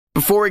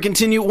Before we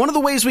continue, one of the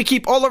ways we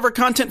keep all of our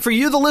content for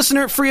you, the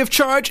listener, free of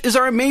charge is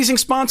our amazing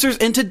sponsors,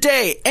 and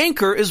today,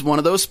 Anchor is one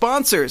of those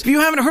sponsors. If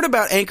you haven't heard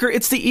about Anchor,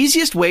 it's the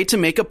easiest way to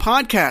make a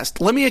podcast.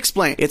 Let me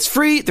explain. It's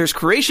free, there's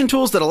creation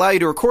tools that allow you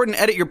to record and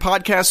edit your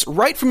podcasts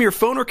right from your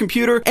phone or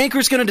computer.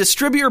 Anchor's going to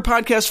distribute your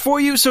podcast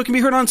for you so it can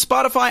be heard on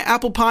Spotify,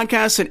 Apple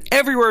Podcasts, and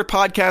everywhere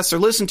podcasts are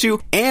listened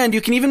to, and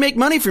you can even make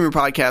money from your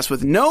podcast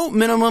with no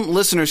minimum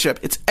listenership.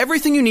 It's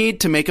everything you need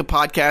to make a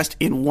podcast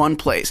in one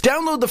place.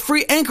 Download the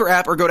free Anchor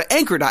app or go to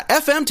anchor.fm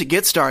to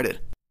get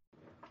started.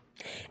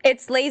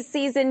 It's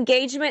Lacey's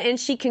engagement, and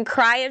she can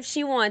cry if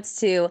she wants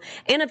to.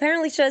 And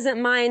apparently she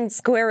doesn't mind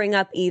squaring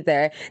up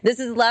either.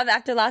 This is Love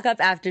After Lockup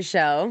After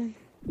Show.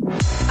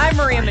 I'm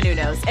Maria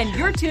Menounos, and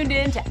you're tuned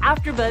in to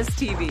AfterBuzz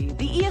TV,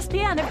 the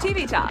ESPN of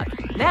TV talk.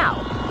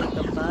 Now, let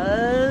the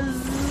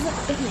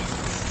buzz begin.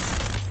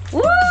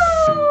 Woo!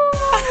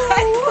 I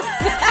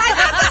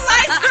got the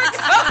lights are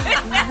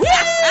going. Woo!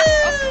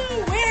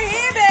 We're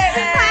here,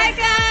 baby. Hi,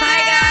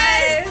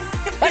 guys.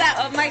 What up?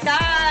 Oh, my gosh.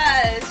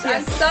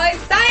 Yes. I'm so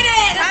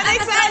excited. I'm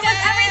excited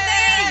with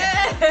everything.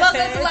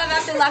 Welcome to Love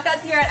After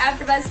Lockup here at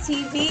AfterBuzz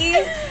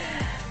TV.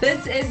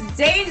 This is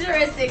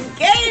Dangerous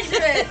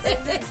Engagement.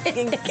 And this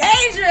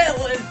engagement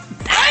was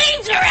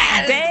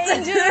dangerous.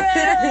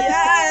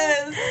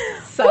 Yes.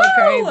 So Woo!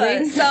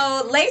 crazy.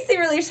 So Lacey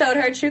really showed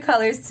her true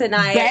colors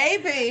tonight.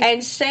 Baby.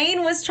 And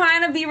Shane was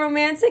trying to be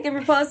romantic and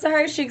propose to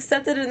her. She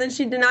accepted it and then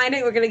she denied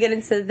it. We're going to get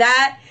into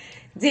that.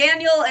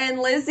 Daniel and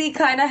Lizzie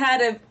kind of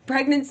had a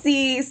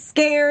pregnancy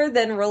scare,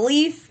 then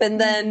relief, and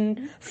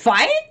then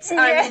fight.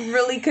 Yeah. I'm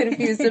really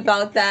confused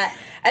about that.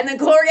 And then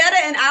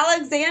Glorietta and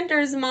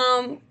Alexander's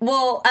mom,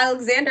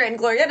 Alexander and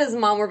Glorietta's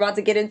mom were about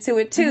to get into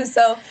it too.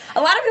 So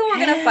a lot of people were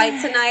going to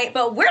fight tonight,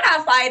 but we're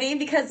not fighting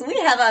because we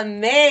have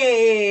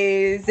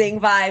amazing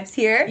vibes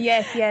here.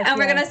 Yes. And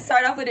we're going to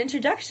start off with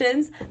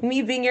introductions.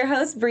 Me being your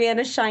host,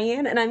 Brianna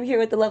Cheyenne, and I'm here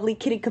with the lovely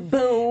Kitty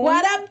Kaboom.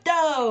 What up,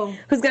 though?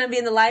 Who's going to be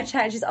in the live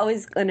chat. She's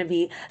always going to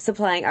be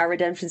supplying our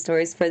redemption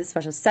stories for the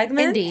special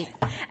segment. Indeed.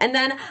 And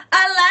then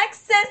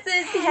Alexis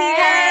is here.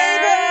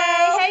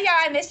 Hey, y'all.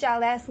 I missed y'all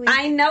last week.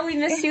 I know we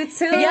missed you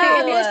too. Yeah,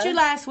 I missed you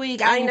last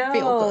week. I know.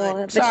 feel good.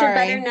 But Sorry. you're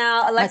better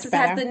now. Alexis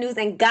has the news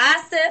and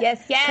gossip.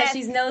 Yes. Because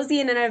she's nosy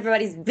and in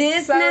everybody's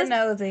business. So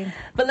nosy.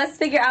 But let's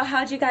figure out,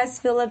 how'd you guys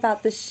feel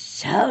about the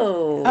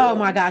show? Oh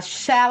my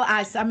gosh,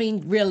 I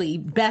mean, really,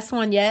 best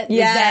one yet?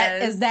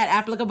 Yes. Is that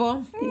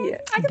applicable? Yeah.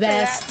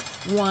 Best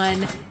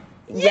one.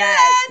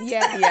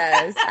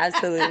 Yes,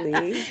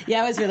 absolutely.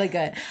 Yeah, it was really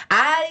good.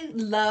 I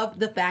love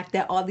the fact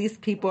that all these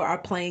people are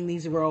playing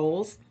these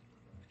roles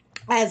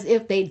as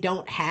if they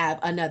don't have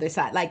another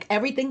side. Like,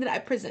 everything that I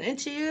presented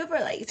to you for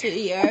like 2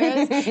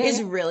 years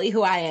is really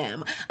who I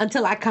am.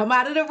 Until I come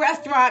out of the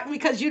restaurant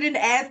because you didn't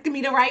ask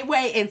me the right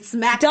way and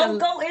smack Don't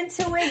go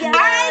into it yet. You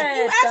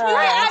asked me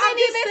right. I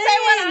didn't even say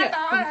what I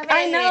thought.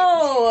 I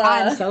know.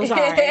 I'm so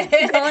sorry.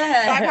 Go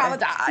ahead. I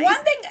apologize.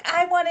 One thing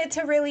I wanted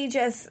to really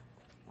just...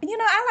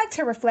 I like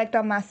to reflect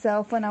on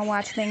myself when I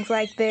watch things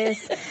like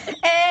this.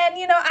 And,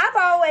 I've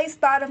always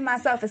thought of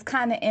myself as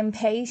kind of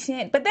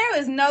impatient, but there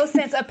is no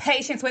sense of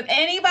patience with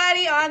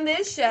anybody on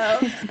this show.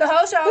 The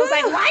whole show was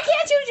like, why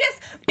can't you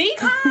just be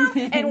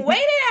calm and wait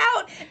it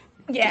out?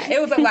 Yeah, it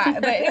was a lot,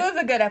 but it was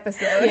a good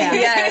episode. Yeah.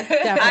 Yes,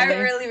 Definitely. I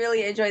really,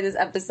 really enjoyed this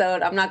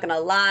episode. I'm not going to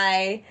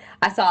lie.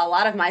 I saw a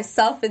lot of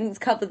myself in a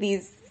couple of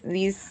these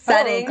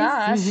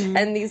settings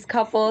and these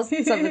couples,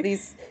 some of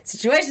these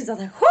situations. I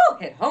was like, whew,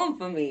 hit home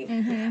for me.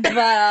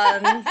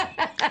 But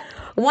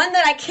one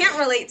that I can't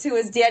relate to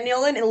is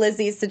Daniel and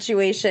Lizzie's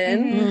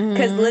situation,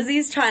 because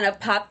Lizzie's trying to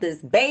pop this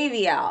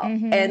baby out,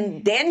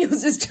 and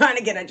Daniel's just trying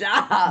to get a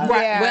job.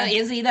 Yeah. Well,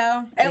 is he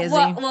though? And Is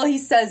well, he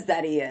says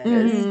that he is.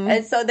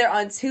 And so they're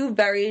on two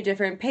very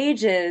different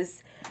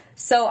pages.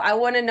 So I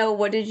want to know,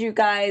 what did you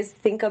guys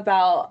think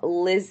about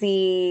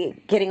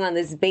Lizzie getting on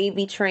this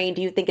baby train?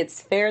 Do you think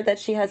it's fair that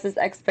she has this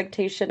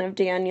expectation of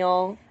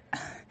Daniel?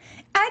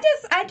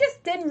 I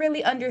just didn't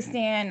really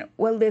understand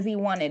what Lizzie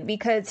wanted,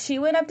 because she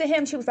went up to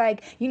him. She was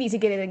like, you need to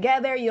get it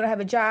together. You don't have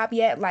a job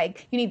yet.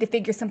 Like, you need to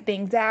figure some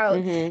things out.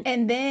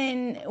 And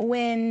then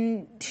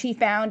when she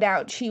found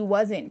out she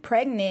wasn't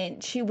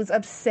pregnant, she was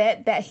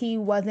upset that he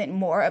wasn't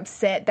more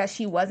upset that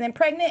she wasn't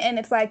pregnant. And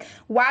it's like,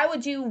 why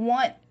would you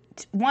want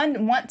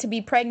to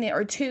be pregnant,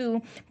 or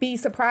two, be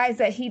surprised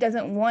that he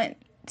doesn't want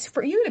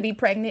for you to be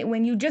pregnant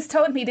when you just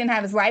told him he didn't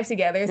have his life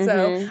together?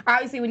 So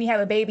obviously when you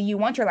have a baby, you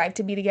want your life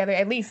to be together.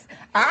 At least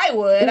I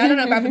would. I don't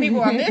know about the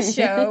people on this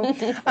show.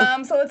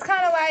 So it's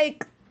kind of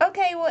like,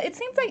 okay, well, it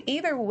seems like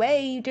either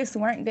way you just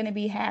weren't going to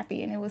be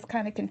happy, and it was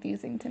kind of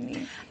confusing to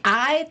me.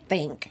 I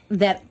think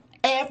that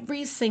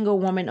every single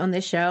woman on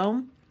this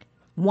show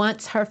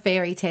wants her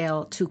fairy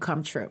tale to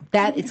come true.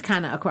 That is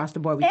kind of across the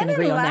board. We can And in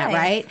agree on that,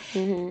 life.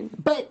 right?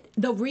 But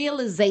the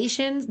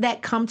realizations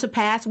that come to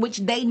pass, which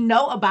they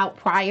know about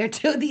prior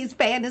to these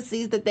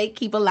fantasies that they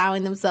keep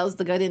allowing themselves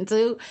to get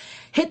into,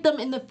 hit them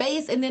in the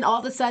face, and then all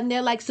of a sudden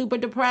they're like super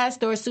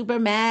depressed or super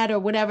mad or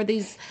whatever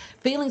these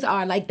feelings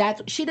are. Like,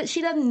 that's she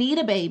doesn't need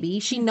a baby.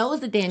 She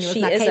knows that Daniel is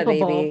not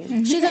capable. A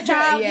baby. She's a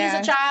child. Yeah.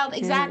 He's a child.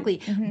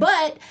 Exactly.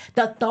 But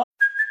the thought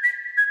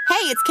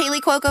Hey, it's Kaylee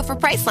Cuoco for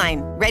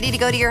Priceline. Ready to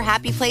go to your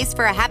happy place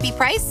for a happy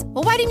price?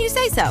 Well, why didn't you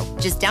say so?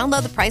 Just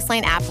download the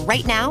Priceline app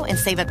right now and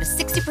save up to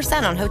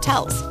 60% on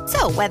hotels.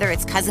 So whether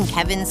it's Cousin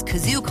Kevin's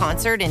Kazoo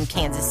Concert in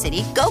Kansas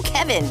City, go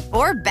Kevin,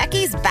 or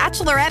Becky's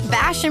Bachelorette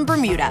Bash in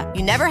Bermuda,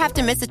 you never have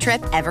to miss a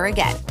trip ever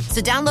again.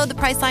 So download the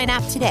Priceline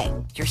app today.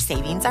 Your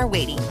savings are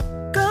waiting.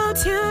 Go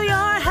to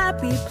your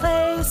happy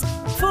place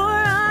for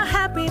a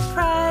happy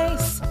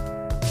price.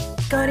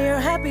 Go to your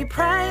happy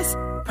price,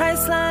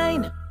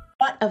 Priceline.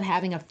 Of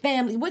having a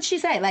family. What'd she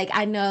say? Like,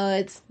 I know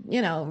it's,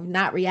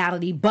 not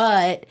reality,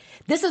 but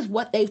this is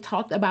what they've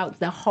talked about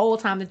the whole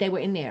time that they were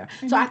in there.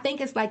 Mm-hmm. So I think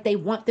it's like they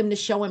want them to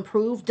show and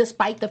prove,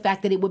 despite the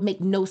fact that it would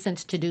make no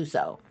sense to do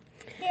so.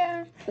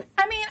 Yeah.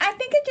 I mean, I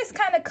think it just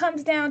kind of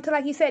comes down to,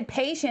 like you said,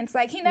 patience.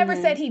 Like, he never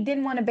said he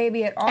didn't want a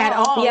baby at all. At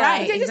all, yeah,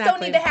 right. You just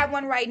don't need to have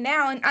one right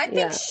now. And I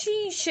think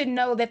she should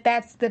know that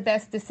that's the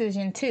best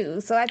decision,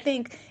 too. So I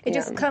think it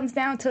just comes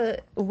down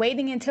to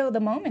waiting until the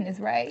moment is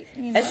right.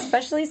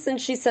 Especially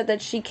since she said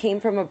that she came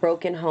from a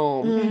broken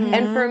home. Mm-hmm.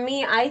 And for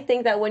me, I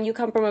think that when you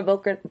come from a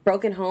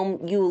broken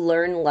home, you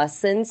learn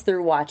lessons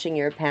through watching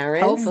your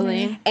parents.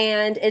 Hopefully.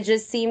 And it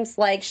just seems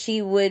like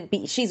she's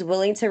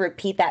willing to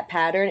repeat that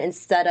pattern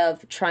instead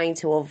of trying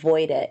to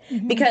avoid it.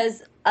 Mm-hmm.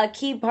 Because a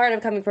key part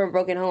of coming from a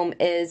broken home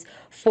is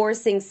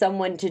forcing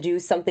someone to do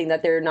something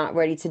that they're not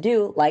ready to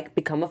do, like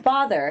become a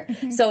father.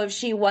 Mm-hmm. So if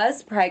she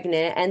was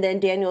pregnant and then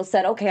Daniel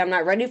said, okay, I'm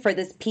not ready for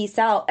this, peace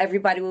out,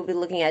 everybody will be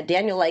looking at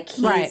Daniel like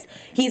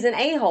he's an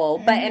a-hole.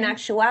 Mm-hmm. But in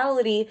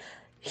actuality,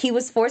 he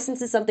was forced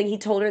into something he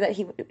told her that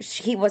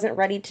he wasn't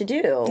ready to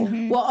do.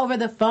 Mm-hmm. Well, over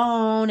the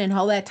phone and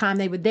all that time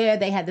they were there,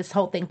 they had this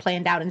whole thing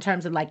planned out in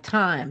terms of like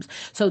times.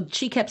 So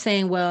she kept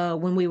saying, well,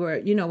 when we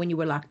were, when you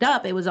were locked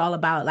up, it was all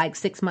about like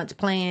 6 months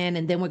plan,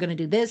 and then we're going to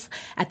do this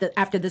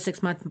after the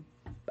 6 month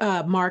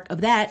mark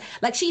of that.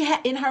 Like, she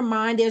had in her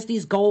mind, there's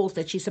these goals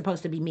that she's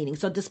supposed to be meeting.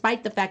 So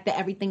despite the fact that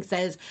everything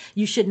says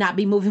you should not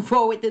be moving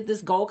forward with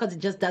this goal because it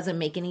just doesn't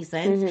make any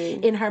sense,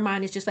 in her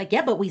mind it's just like,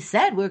 yeah, but we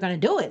said we were going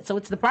to do it, so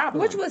it's the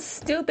problem. Which was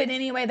stupid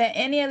anyway, that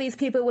any of these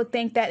people would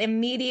think that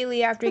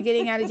immediately after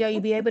getting out of jail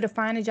you'd be able to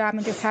find a job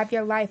and just have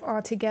your life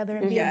all together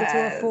and be able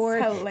to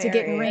afford to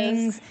get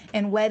rings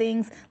and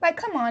weddings. Like,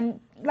 come on,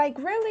 like,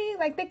 really?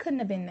 Like, they couldn't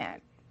have been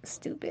that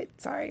stupid.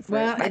 Sorry for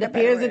it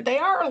appears that they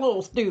are a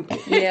little stupid.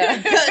 Yeah.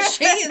 Because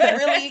she's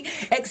really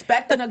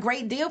expecting a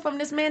great deal from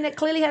this man that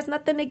clearly has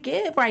nothing to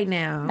give right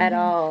now. At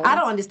all. I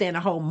don't understand a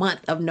whole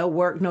month of no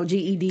work, no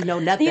GED, no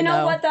nothing. You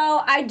know what,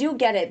 though? I do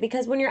get it.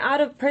 Because when you're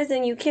out of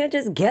prison, you can't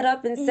just get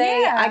up and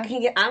say,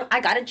 I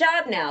got a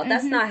job now.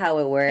 That's not how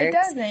it works. It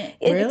doesn't.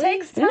 It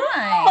takes time.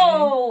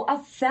 No! A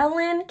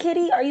felon,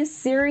 Kitty? Are you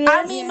serious?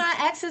 I mean, my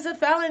ex is a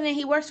felon and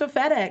he works for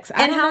FedEx.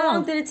 And how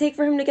long did it take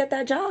for him to get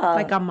that job?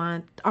 Like a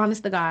month.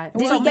 Honest to God.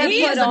 Well, maybe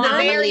he's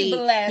very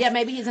blessed. Yeah,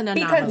 maybe he's an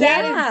anomaly. Because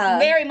that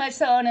is very much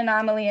so an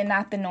anomaly and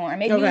not the norm.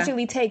 It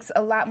usually takes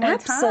a lot more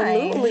time.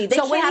 Absolutely.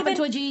 So what happened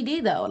to a GED,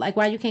 though? Like,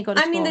 why you can't go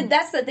to school? I mean,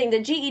 that's the thing. The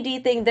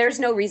GED thing,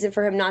 there's no reason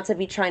for him not to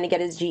be trying to get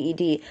his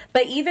GED.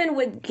 But even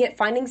with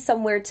finding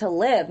somewhere to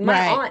live,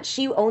 my aunt,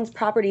 she owns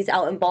properties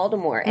out in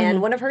Baltimore.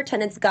 And one of her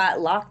tenants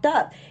got locked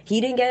up. He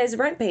didn't get his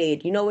rent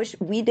paid. You know what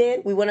we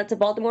did? We went up to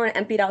Baltimore and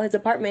emptied out his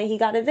apartment. He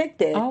got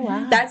evicted. Oh,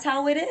 wow. That's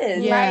how it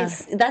is. Yeah.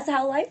 That's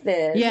how life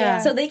is. Yeah.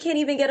 So they can't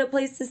even get a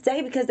place to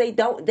stay because they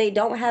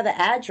don't have an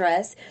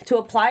address to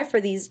apply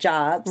for these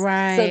jobs.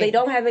 Right. So they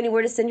don't have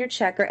anywhere to send your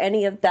check or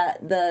any of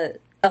the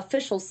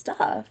official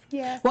stuff.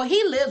 Yeah. Well,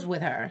 he lives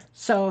with her,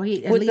 so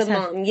he with the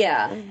mom.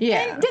 Yeah. And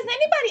does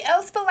anybody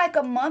else feel like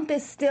a month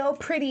is still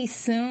pretty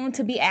soon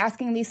to be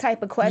asking these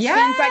type of questions?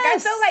 Yes. Like, I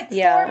feel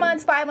like 4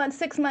 months, 5 months,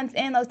 6 months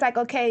in, it's like,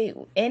 okay,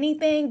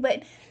 anything,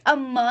 but a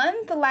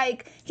month,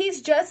 like,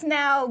 he's just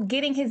now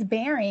getting his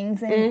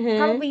bearings and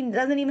probably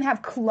doesn't even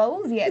have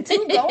clothes yet to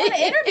go on an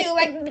interview.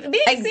 Like,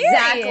 being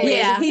exactly. serious.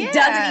 Yeah. He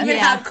doesn't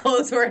even have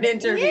clothes for an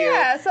interview.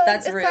 Yeah, so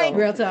that's it's real. like,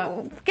 real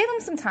talk. Give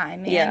him some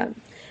time, man. Yeah.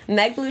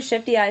 Meg Blue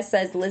Shifty Eyes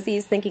says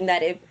Lizzie's thinking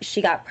that if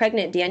she got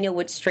pregnant, Daniel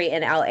would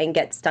straighten out and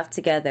get stuff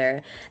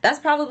together. That's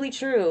probably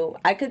true.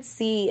 I could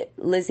see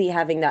Lizzie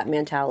having that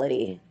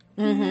mentality.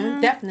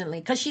 Mm-hmm. Definitely,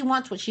 because she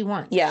wants what she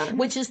wants. Yeah,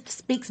 which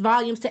speaks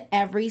volumes to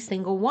every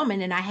single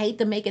woman. And I hate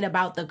to make it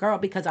about the girl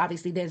because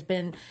obviously there's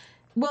been,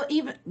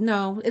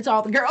 it's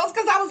all the girls.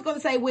 Because I was going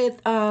to say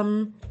with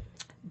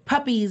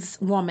Puppy's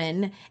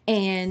woman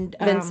and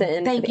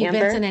Vincent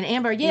Vincent and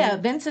Amber. Yeah,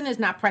 Vincent is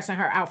not pressing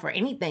her out for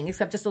anything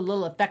except just a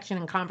little affection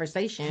and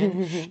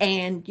conversation.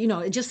 And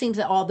it just seems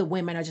that all the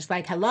women are just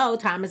like, hello,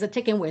 time is a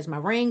ticking. Where's my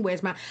ring?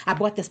 I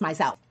bought this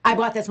myself.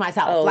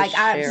 Oh, like,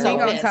 I'm so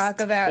gonna talk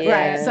about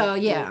right. So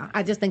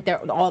I just think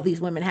all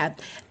these women have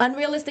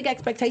unrealistic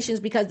expectations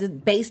because it's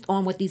based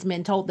on what these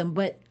men told them.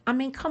 But I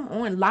mean, come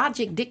on,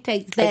 logic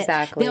dictates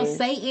that they'll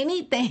say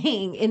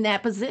anything in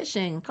that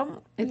position. Come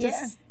on, it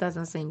just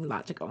doesn't seem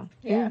logical.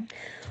 Yeah.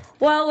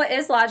 Well, what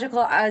is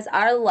logical is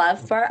our love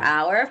for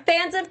our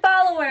fans and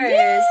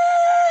followers.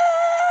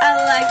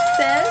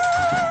 Alexis.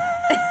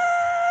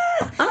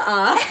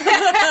 Alexis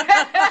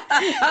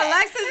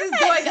is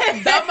doing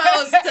the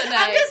most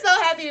tonight. I'm just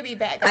so happy to be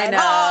back. I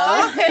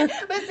know.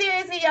 But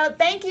seriously, yo,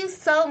 thank you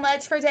so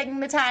much for taking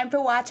the time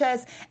to watch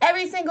us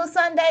every single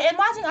Sunday and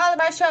watching all of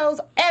our shows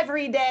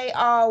every day,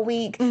 all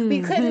week.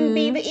 We couldn't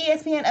be the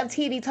ESPN of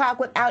TV Talk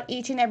without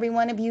each and every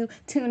one of you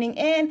tuning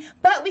in,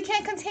 but we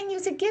can't continue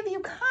to give you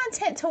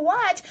content to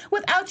watch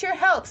without your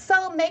help.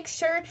 So make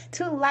sure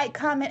to like,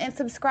 comment, and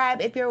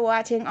subscribe if you're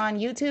watching on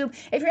YouTube.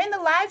 If you're in the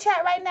live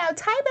chat right now,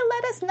 type and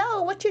let us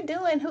know what you're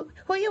doing, who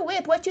you're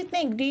with, what you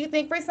think. Do you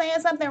think we're saying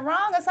something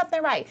wrong or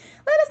something right?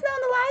 Let us know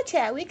in the live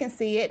chat. We can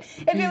see it.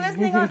 If you're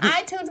listening on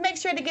iTunes, make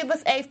sure to give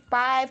us a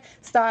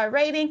 5-star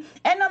rating.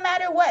 And no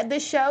matter what, the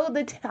show,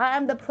 the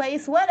time, the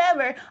place,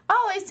 whatever,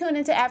 always tune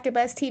into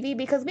AfterBuzz TV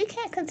because we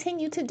can't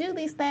continue to do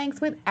these things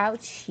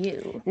without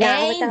you.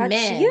 Without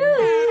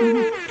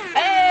you.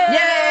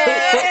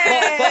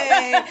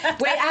 Yay!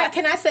 Wait,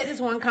 can I say this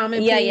one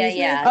comment, please?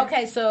 Yeah.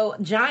 Okay, so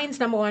Giants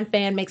 #1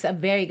 fan makes a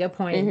very good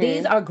point.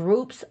 These are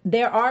groups,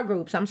 there are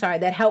groups,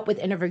 that help with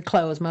interview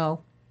clothes,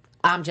 Mo.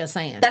 I'm just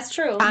saying. That's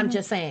true. I'm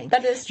just saying.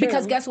 That is true.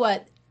 Because guess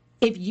what?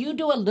 If you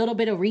do a little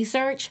bit of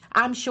research,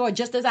 I'm sure,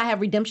 just as I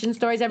have redemption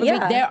stories every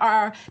week, there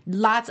are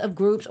lots of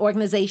groups,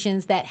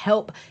 organizations that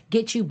help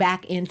get you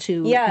back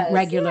into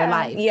regular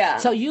life. Yeah.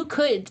 So you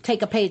could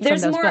take a page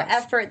There's from those more books.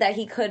 effort that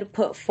he could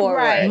put forward.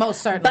 Right.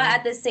 Most certainly. But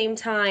at the same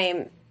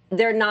time,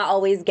 they're not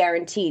always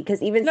guaranteed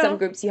because even some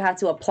groups you have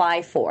to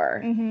apply for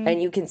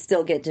and you can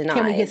still get denied.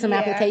 Can we get some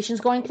applications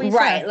going, please?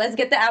 Right. Sir? Let's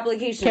get the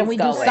applications going. Can we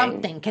going. do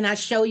something? Can I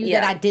show you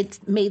that I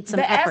made some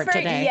the effort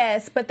today?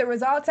 Yes, but the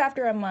results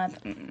after a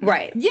month.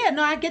 Right. Yeah,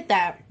 no, I get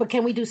that. But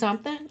can we do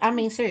something? I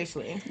mean,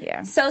 seriously.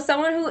 Yeah. So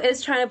someone who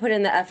is trying to put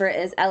in the effort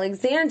is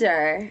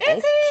Alexander.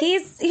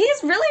 He's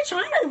really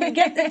trying to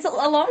get this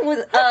along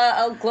with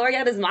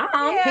Glorietta's mom.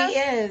 Yeah. He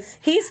is.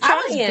 He's trying.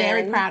 I was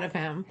very proud of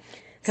him.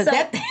 Because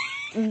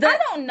I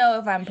don't know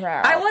if I'm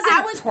proud. I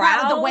was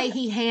proud of the way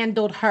he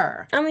handled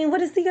her. I mean,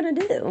 what is he going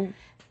to do?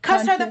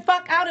 Cuss her the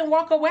fuck out and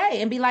walk away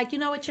and be like, you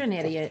know what, you're an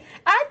idiot.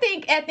 I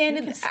think at the end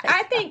of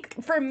I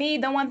think for me,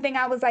 the one thing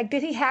I was like,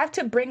 did he have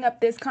to bring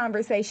up this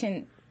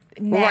conversation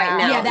now? Right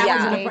now. Yeah, that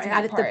Yeah. was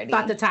I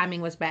thought the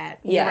timing was bad.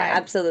 Yeah, Right.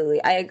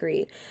 absolutely. I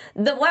agree.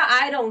 What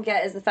I don't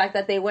get is the fact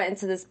that they went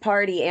into this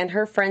party and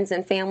her friends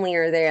and family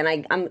are there,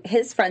 and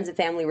his friends and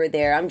family were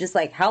there. I'm just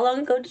like, how long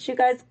ago did you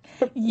guys?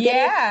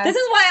 Yeah. This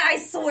is why I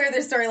swear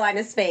their storyline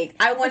is fake.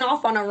 I went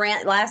off on a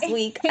rant last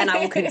week, and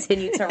I will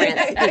continue to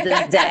rant to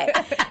this day.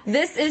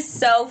 This is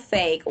so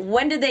fake.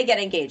 When did they get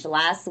engaged?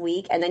 Last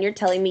week, and then you're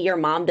telling me your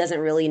mom doesn't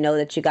really know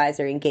that you guys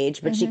are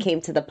engaged, but she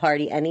came to the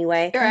party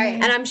anyway. Right.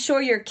 And I'm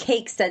sure your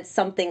cake said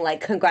something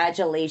like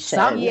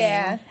congratulations.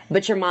 Yeah.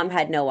 But your mom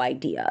had no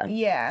idea.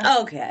 Yeah.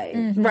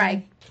 Okay.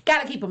 Right.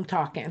 Got to keep them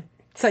talking.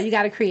 So you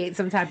got to create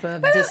some type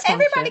of But dysfunction.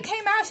 everybody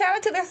came out. Shout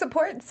out to their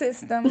support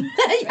system.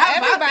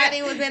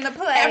 Everybody was in the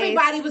play.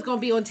 Everybody was going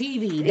to be on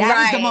TV. That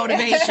was the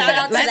motivation. Shout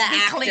out to Let's the be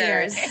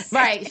actors.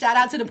 clear. Right. Shout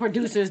out to the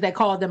producers that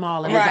called them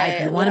all and was like,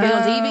 you want to be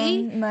on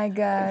TV? My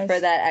gosh. For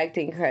that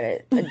acting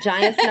credit. A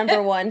Giants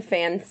 #1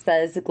 fan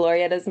says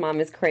Glorietta's mom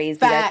is crazy.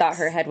 Facts. I thought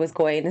her head was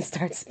going to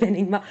start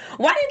spinning. Mo.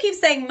 Why do you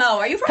keep saying Mo?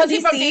 Are you from DC?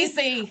 Because he's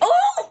from DC.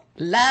 Oh!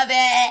 Love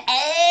it.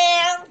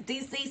 And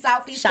DC,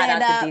 Southeast Shout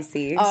stand out up. to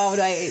DC. Oh,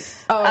 right.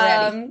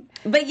 Already.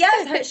 But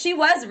yes, she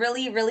was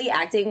really, really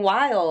acting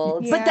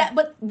wild. Yeah.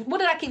 But what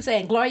did I keep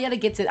saying? Glorietta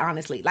gets it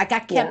honestly. Like I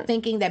kept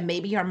thinking that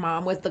maybe her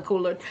mom was the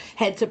cooler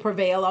head to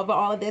prevail over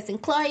all of this,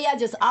 and Gloria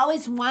just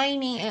always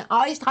whining and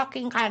always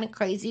talking kind of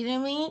crazy to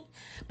me.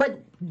 But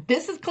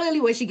this is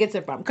clearly where she gets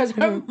it from, because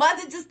her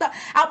mother just thought,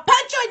 I'll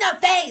punch you in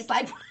the face.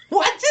 Like,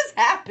 what just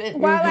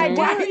happened? While I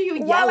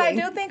yelling?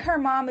 do think her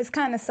mom is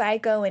kind of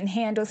psycho and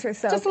handles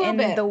herself Just a little in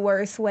bit. the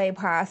worst way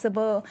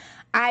possible,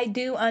 I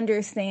do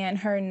understand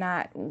her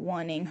not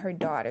wanting her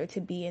daughter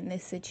to be in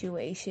this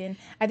situation.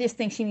 I just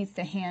think she needs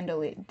to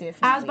handle it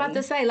differently. I was about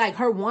to say, like,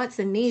 her wants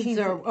and needs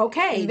are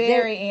okay.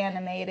 Very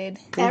animated.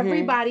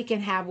 Everybody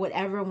can have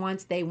whatever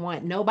wants they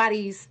want.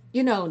 Nobody's,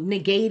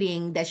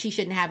 negating that she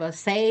shouldn't have a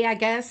say, I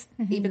guess,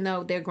 even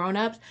though they're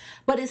grown-ups.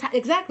 But it's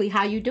exactly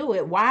how you do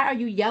it. Why are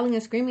you yelling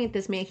and screaming at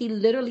this man? He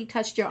literally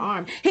touched your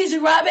arm. He's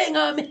rubbing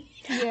on me.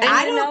 Yeah.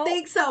 I don't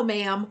think so,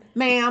 ma'am.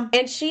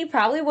 And she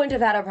probably wouldn't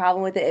have had a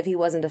problem with it if he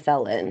wasn't a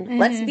felon.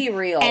 Let's be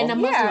real. And a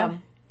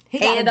Muslim. He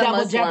got And a a double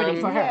Muslim.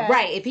 jeopardy for her. Yeah.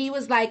 Right. If he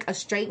was like a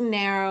straight and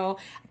narrow,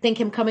 I think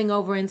him coming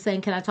over and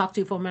saying, can I talk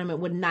to you for a moment,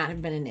 would not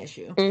have been an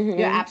issue.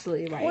 You're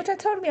absolutely right. Which I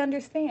totally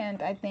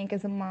understand, I think,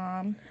 as a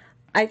mom.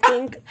 I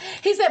think...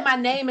 He said, my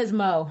name is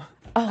Mo.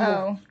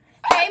 Oh.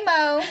 Hey,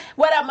 Mo.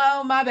 What up,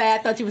 Mo? My bad.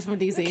 I thought you was from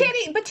D.C.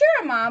 Kitty, but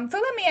you're a mom, so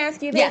let me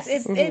ask you this.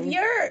 Yes. If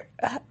your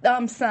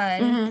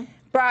son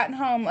brought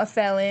home a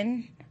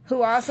felon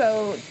who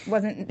also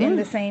wasn't in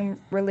the same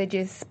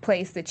religious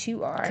place that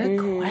you are.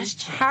 Good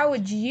question. How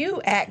would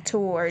you act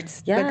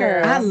towards the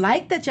girl? I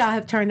like that y'all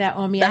have turned that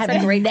on me. That's I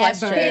have a great never.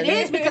 question. It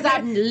is because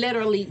I've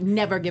literally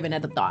never given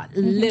it a thought.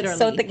 Literally.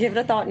 So give it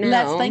a thought now.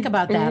 Let's think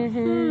about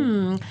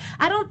that.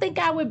 I don't think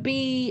I would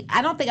be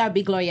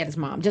Glorietta's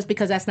mom, just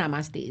because that's not my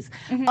steez.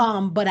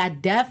 But I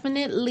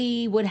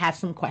definitely would have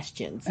some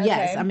questions. Okay.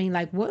 Yes. I mean,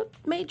 like, what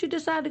made you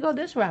decide to go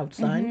this route,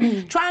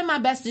 son? Trying my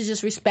best to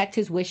just respect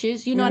his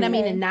wishes, you know what I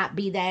mean, and not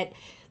be that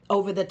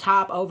over the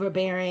top,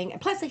 overbearing.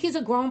 Plus, he's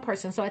a grown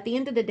person, so at the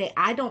end of the day,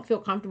 I don't feel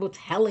comfortable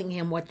telling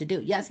him what to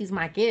do. Yes, he's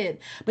my kid,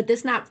 but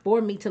that's not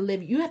for me to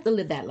live. You have to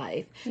live that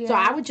life. Yeah. So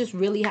I would just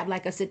really have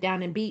like a sit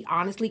down and be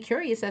honestly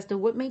curious as to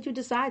what made you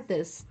decide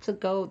to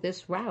go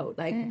this route.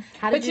 Like,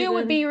 how did you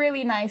would be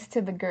really nice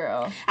to the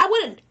girl. I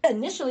wouldn't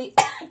initially.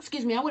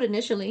 Excuse me. I would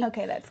initially.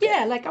 Okay, that's good.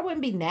 Yeah. Like, I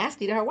wouldn't be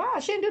nasty to her. Wow,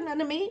 she didn't do nothing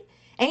to me.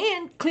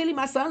 And clearly,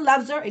 my son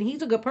loves her, and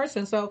he's a good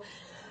person. So.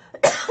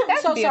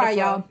 That's so beautiful. Sorry,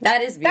 y'all.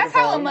 That is beautiful. That's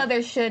how a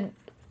mother should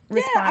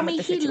respond. Yeah, I mean,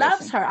 with the he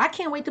loves her. I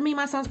can't wait to meet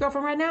my son's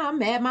girlfriend right now. I'm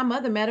mad my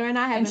mother met her and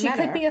I haven't met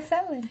her. And she could be a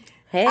felon.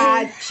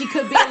 Hey. She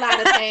could be a lot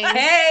of things.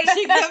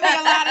 She could be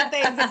a lot of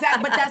things.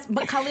 Exactly.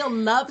 But Khalil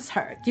loves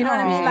her. Do you know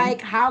what I mean?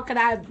 Like, how could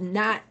I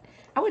not?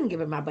 I wouldn't give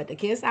her my butt to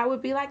kiss. I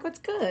would be like, "What's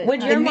good?"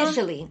 Would your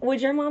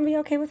mom be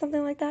okay with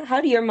something like that? How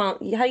do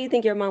you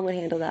think your mom would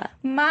handle that?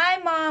 My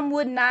mom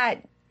would not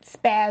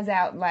spaz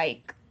out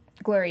like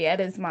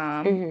Glorietta's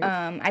mom.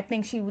 I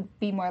think she would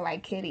be more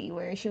like Kitty,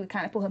 where she would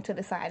kind of pull him to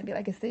the side and be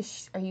like,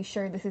 are you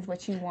sure this is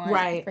what you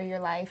want for your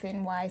life,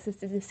 and why is this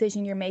the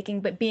decision you're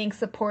making? But being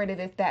supportive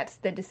if that's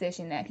the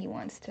decision that he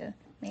wants to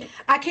make.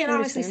 I can't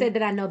honestly say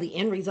that I know the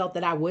end result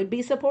that I would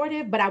be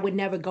supportive, but I would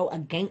never go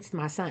against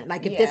my son.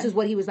 Like, if this is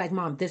what he was like,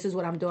 Mom, this is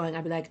what I'm doing,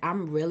 I'd be like,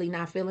 I'm really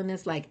not feeling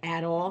this, like,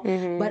 at all.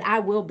 But I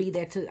will be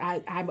there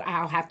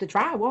I'll have to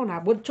try, won't I?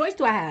 What choice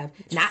do I have?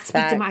 Not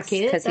speak to my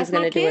kid? Because he's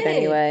going to do it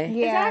anyway.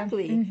 Yeah.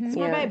 Exactly. It's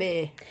my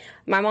baby.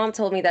 My mom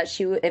told me that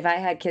if I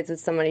had kids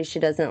with somebody she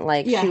doesn't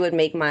like, she would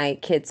make my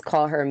kids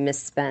call her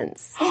Miss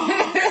Spence.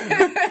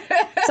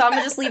 So I'm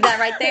going to just leave that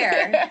right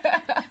there.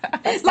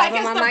 That's like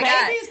it's the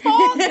baby's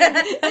fault?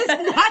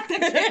 It's not the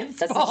kid's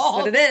That's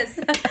fault. what it is.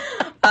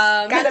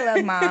 Gotta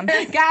love moms.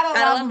 Gotta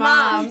love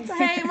moms.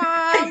 Hey,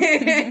 Mom.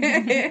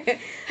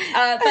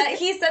 But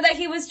he said that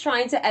he was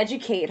trying to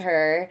educate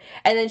her,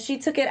 and then she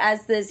took it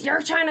as this,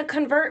 you're trying to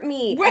convert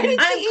me. Where did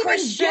I'm you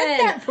Christian. even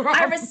get that from?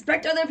 I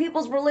respect other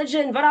people's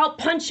religion, but I'll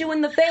punch you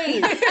in the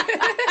face.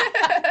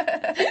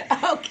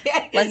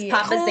 Okay. Let's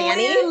pop a Zanny.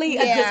 Clearly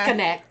a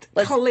disconnect.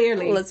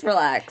 Clearly. Let's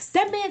relax.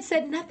 That man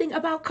said nothing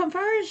about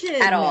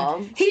conversion. At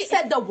all. He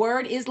said the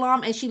word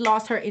Islam, and she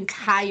lost her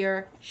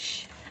entire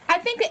I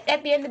think that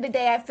at the end of the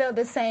day, I feel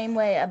the same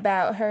way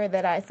about her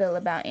that I feel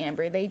about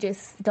Amber. They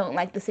just don't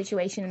like the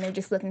situation, and they're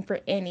just looking for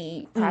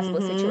any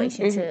possible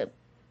situation to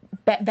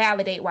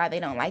validate why they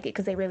don't like it,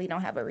 because they really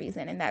don't have a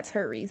reason, and that's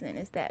her reason,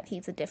 is that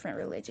he's a different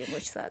religion,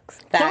 which sucks.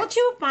 Don't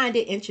you find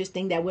it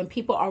interesting that when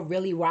people are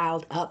really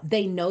riled up,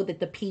 they know that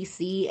the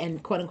PC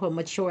and quote-unquote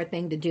mature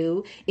thing to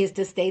do is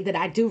to say that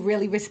I do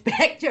really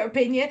respect your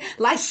opinion?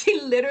 Like, she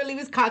literally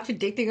was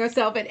contradicting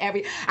herself at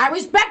I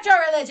respect your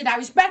religion, I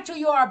respect who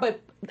you are,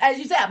 but as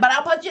you said, but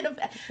I'll put you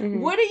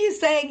in What are you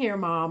saying here,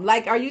 Mom?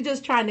 Like, are you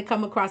just trying to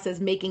come across as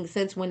making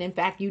sense when in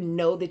fact you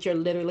know that you're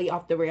literally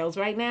off the rails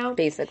right now?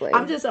 Basically.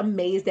 I'm just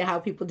amazed at how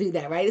people do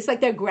that, right? It's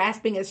like they're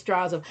grasping at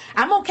straws of,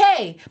 I'm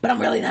okay, but I'm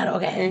really not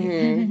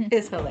okay.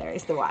 It's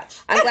hilarious to watch.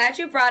 I'm glad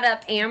you brought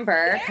up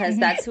Amber, because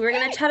that's who we're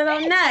going to chat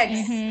about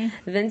next.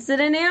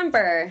 Vincent and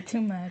Amber. Too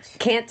much.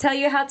 Can't tell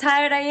you how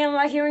tired I am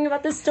about hearing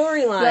about this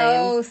storyline.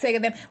 So sick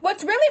of them.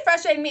 What's really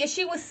frustrating me is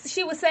she was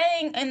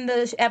saying in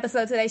the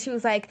episode today, she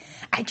was like,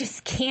 I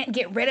just can't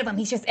get rid of him.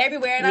 He's just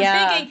everywhere. And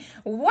I'm thinking,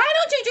 why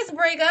don't you just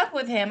break up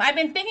with him? I've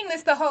been thinking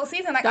this the whole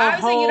season. Like,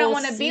 obviously you don't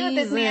want to be with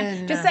this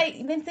man. Just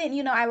say, Vincent,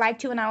 you know, I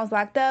liked you when I was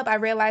locked up. I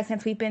realized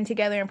since we've been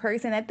together in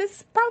person that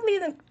this probably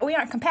we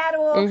aren't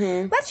compatible.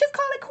 Let's just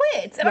call it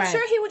quits. And I'm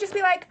sure he would just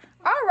be like,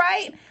 all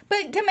right,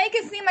 but to make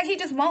it seem like he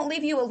just won't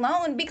leave you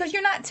alone, because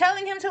you're not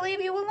telling him to leave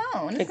you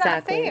alone. It's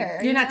not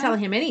fair. You're not telling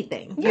him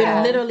anything.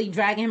 You're literally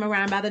dragging him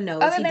around by the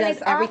nose. He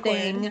does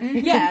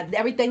everything.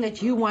 Everything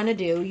that you want to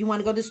do. You want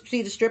to go to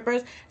see the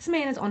strippers. This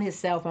man is on his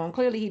cell phone.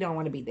 Clearly, he don't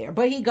want to be there,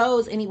 but he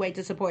goes anyway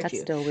to support you.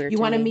 That's still weird. You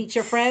want to meet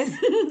your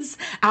friends?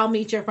 I'll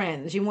meet your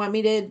friends. You want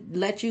me to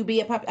let you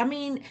be a puppy? I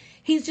mean,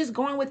 he's just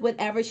going with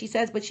whatever she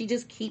says, but she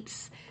just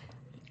keeps.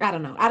 I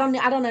don't know. I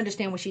don't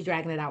understand what she's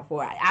dragging it out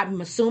for.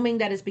 I'm assuming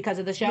that it's because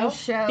of the show.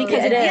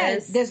 Because it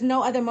is. There's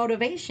no other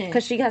motivation.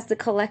 Because she has to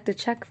collect a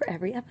check for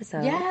every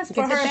episode. Yes,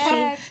 for her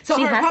puppy. So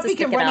her puppy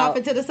can run off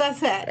into the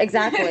sunset.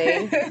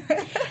 Exactly.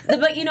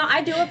 But, you know,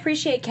 I do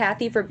appreciate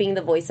Kathy for being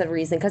the voice of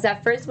reason. Because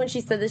at first when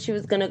she said that she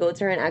was going to go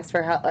to her and ask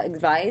for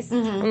advice,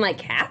 I'm like,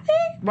 Kathy?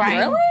 Right.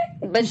 Really?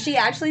 But she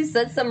actually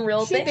said some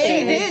real things. She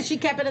did. She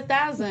kept it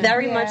 1,000.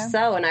 Very much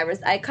so. And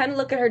I kind of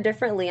look at her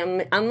differently.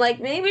 I'm like,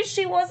 maybe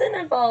she wasn't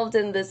involved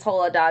in this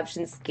whole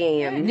adoption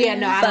scheme. Yeah,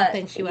 no, I don't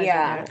think she was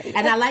either.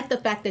 And I like the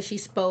fact that she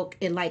spoke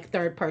in like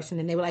third person,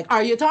 and they were like,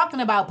 are you talking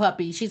about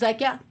puppy? She's like,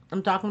 yeah.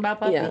 I'm talking about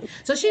Puffy. Yeah.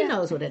 So she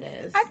knows what it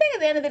is. I think at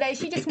the end of the day,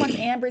 she just wants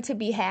Amber to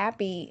be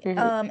happy.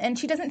 And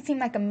she doesn't seem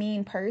like a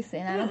mean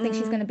person. I don't think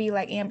she's going to be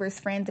like Amber's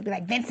friends and be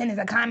like, Vincent is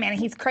a con man and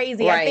he's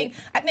crazy. Right.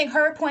 I think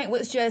her point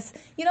was just,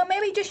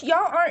 maybe just y'all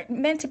aren't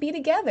meant to be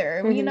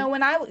together.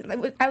 When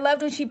I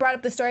loved when she brought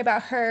up the story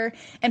about her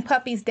and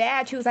Puffy's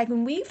dad. She was like,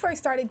 when we first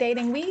started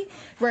dating, we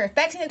were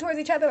affectionate towards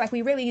each other. Like,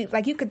 we really,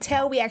 like, you could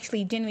tell we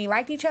actually genuinely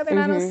liked each other. And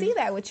I don't see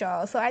that with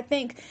y'all. So I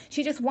think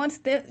she just wants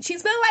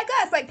she's been like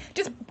us. Like,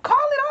 just call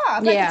it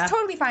off. Like, it's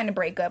totally fine to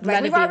break up.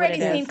 Like, we've already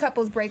seen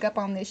couples break up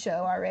on this show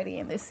already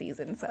in this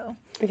season. So,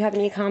 You have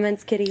any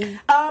comments, Kitty?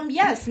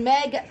 Yes,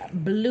 Meg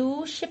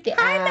Blue Shifty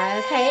Hi, Eyes.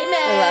 Meg. Hey,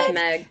 Meg. I love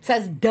Meg.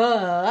 Says,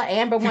 duh,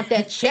 Amber want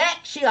that check.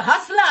 She a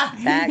hustler.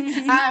 Facts.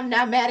 I'm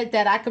not mad at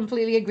that. I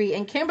completely agree.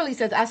 And Kimberly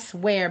says, I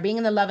swear, being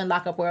in the love and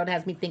lockup world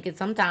has me thinking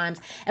sometimes,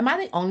 am I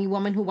the only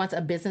woman who wants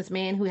a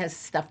businessman who has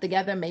stuff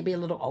together, maybe a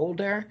little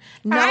older?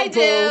 No, I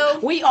do.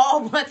 We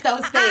all want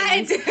those things.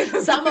 I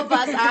do. Some of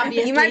us,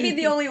 obviously. You might be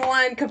the only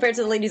one compared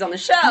to the ladies on the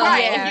show.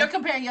 Right. Yeah. If you're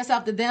comparing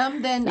yourself to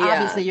them, then Yeah.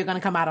 obviously you're going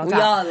to come out on We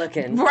top. all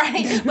looking.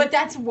 Right. But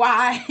that's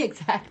why,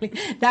 exactly.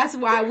 That's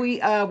why we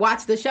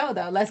watch the show,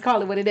 though. Let's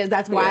call it what it is.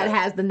 That's why it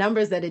has the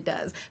numbers that it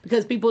does.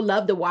 Because people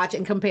love to watch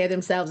and compare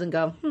themselves and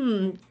go,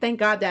 thank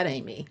God that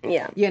ain't me.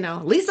 Yeah.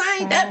 At least I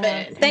ain't that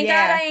bad. Thank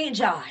Yeah. God I ain't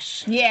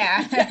Josh.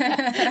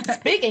 yeah.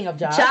 Speaking of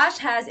Josh. Josh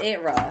has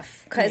it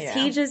rough because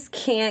he just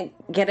can't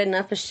get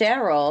enough of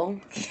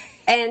Cheryl.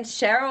 And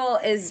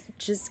Cheryl is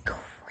just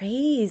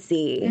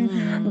crazy.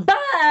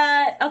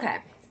 But, okay.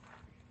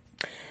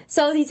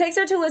 So he takes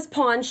her to his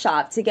pawn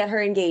shop to get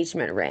her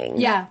engagement ring.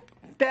 Yeah.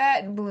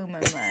 That blew my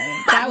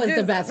mind. That was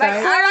the best,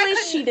 right?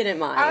 Clearly she didn't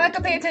mind. All I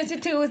could pay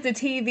attention to was the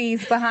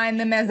TVs behind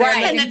them as they're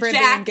Right. looking And the for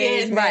jacket. the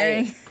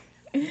engagement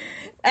ring.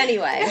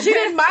 Anyway. She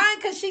didn't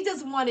mind because she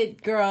just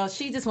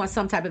wants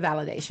some type of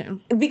validation.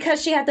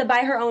 Because she had to buy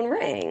her own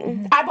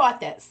ring. I bought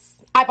this.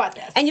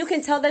 And you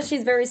can tell that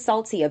she's very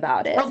salty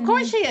about it. Of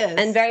course she is.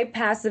 And very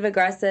passive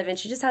aggressive, and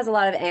she just has a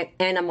lot of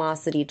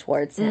animosity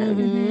towards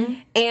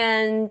him.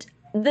 And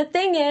the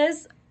thing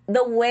is,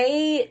 the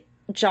way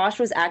Josh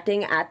was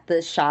acting at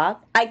the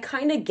shop, I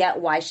kind of get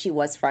why she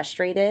was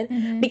frustrated.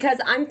 Because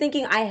I'm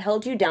thinking, I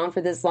held you down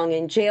for this long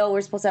in jail. We're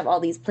supposed to have all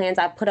these plans.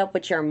 I put up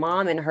with your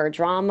mom and her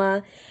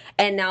drama.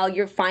 And now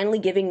you're finally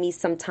giving me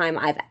some time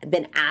I've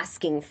been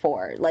asking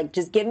for. Like,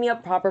 just give me a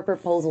proper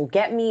proposal.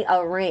 Get me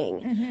a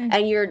ring.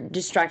 And you're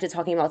distracted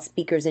talking about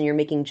speakers and you're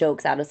making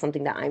jokes out of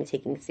something that I'm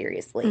taking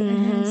seriously.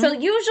 So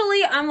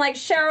usually I'm like,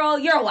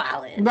 Cheryl, you're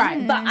wildin'.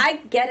 Right. But I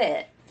get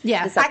it.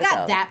 Yeah, this I got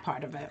episode. that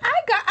part of it.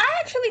 I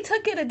actually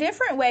took it a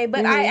different way,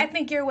 but I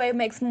think your way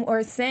makes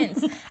more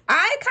sense.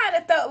 I kind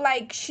of felt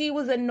like she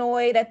was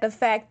annoyed at the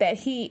fact that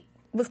he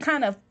was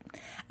kind of,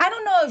 I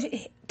don't know,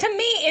 to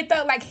me it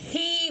felt like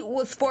he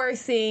was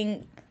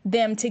forcing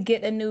them to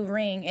get a new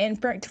ring.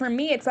 And for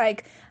me, it's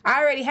like,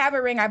 I already have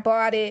a ring, I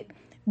bought it,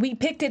 we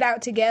picked it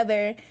out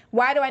together,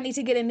 why do I need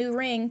to get a new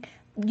ring?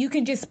 You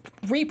can just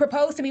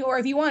re-propose to me, or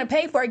if you want to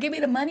pay for it, give me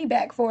the money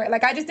back for it.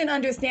 Like, I just didn't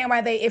understand why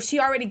if she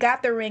already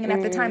got the ring, and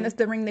at the time that's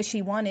the ring that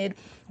she wanted,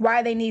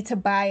 why they need to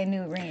buy a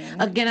new ring.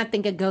 Again, I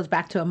think it goes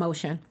back to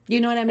emotion. You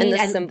know what I mean?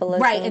 And the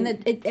symbolism. Right, and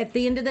at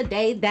the end of the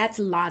day, that's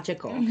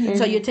logical.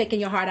 So you're taking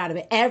your heart out of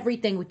it.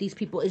 Everything with these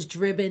people is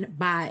driven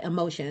by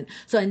emotion.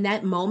 So in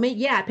that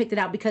moment, I picked it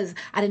out because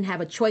I didn't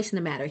have a choice in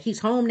the matter. He's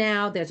home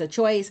now. There's a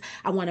choice.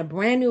 I want a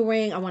brand new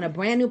ring. I want a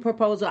brand new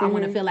proposal. I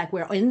want to feel like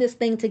we're in this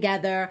thing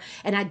together,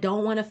 and I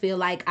don't want to feel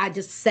like I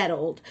just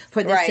settled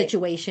for this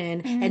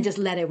situation and just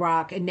let it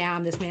rock. And now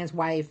I'm this man's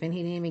wife, and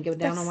he didn't even give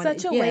down on one.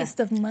 That's such a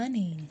waste of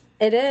money.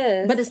 It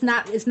is. But it's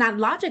not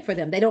logic for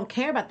them. They don't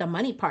care about the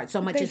money part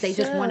so much as they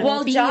just want to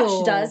well, feel.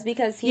 Josh does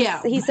because he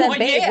said, Well,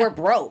 babe, we're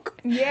broke.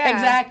 Yeah.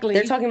 Exactly.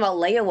 They're talking about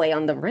layaway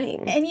on the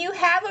ring. And you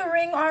have a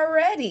ring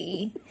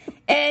already.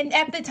 And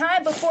at the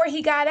time, before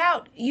he got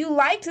out, you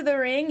liked the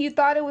ring. You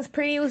thought it was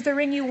pretty. It was the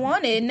ring you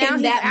wanted. Now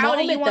he's out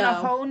and you want a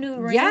whole new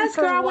ring. Yes,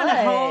 for girl, I want a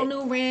what? whole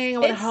new ring. I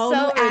want a whole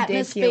so new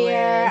atmosphere.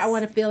 ridiculous. I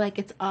want to feel like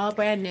it's all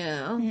brand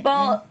new.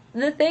 Well,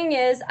 the thing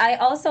is, I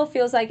also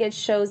feels like it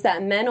shows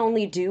that men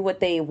only do what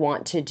they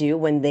want to do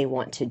when they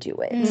want to do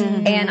it.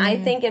 And I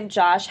think if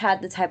Josh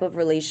had the type of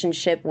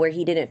relationship where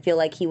he didn't feel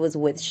like he was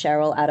with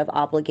Cheryl out of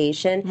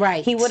obligation,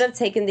 he would have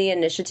taken the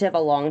initiative a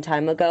long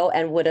time ago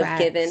and would have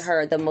given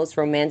her the most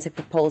romantic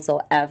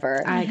proposal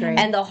ever. I agree.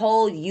 And the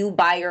whole you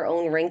buy your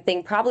own ring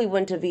thing probably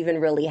wouldn't have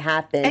even really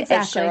happened if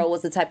Cheryl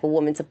was the type of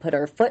woman to put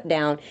her foot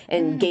down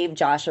and gave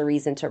Josh a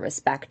reason to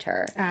respect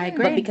her. I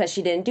agree. But because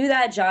she didn't do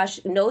that, Josh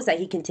knows that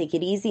he can take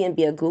it easy and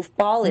be a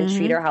goofball and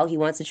treat her how he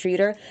wants to treat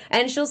her,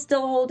 and she'll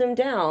still hold him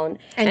down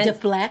and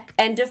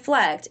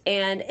deflect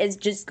and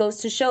it just goes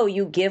to show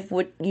you give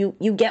what you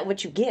get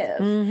what you give.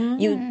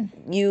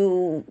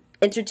 You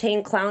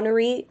entertain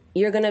clownery,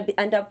 you're going to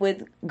end up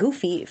with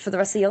Goofy for the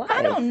rest of your life.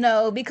 I don't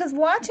know, because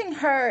watching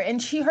her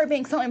and her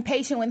being so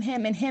impatient with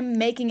him and him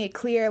making it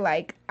clear,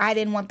 like, I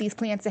didn't want these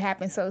plans to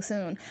happen so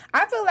soon.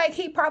 I feel like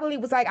he probably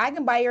was like, I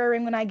can buy your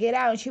ring when I get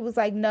out. And she was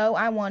like, no,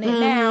 I want it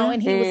now.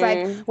 And he was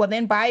like, well,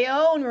 then buy your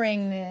own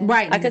ring then.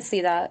 Right. I could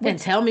see that. And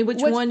tell me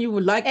which one you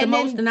would like the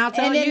most, and I'll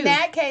tell you. And in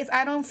that case,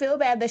 I don't feel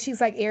bad that she's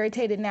like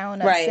irritated now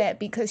and upset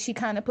because she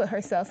kind of put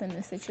herself in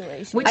this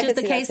situation. Which is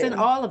the case in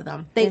all of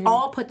them. They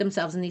all put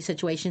themselves in these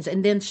situations.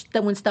 And then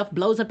when stuff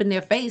blows up in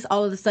their face,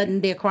 all of a sudden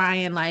they're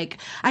crying like,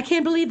 I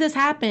can't believe this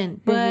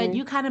happened. But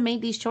you kind of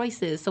made these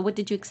choices. So what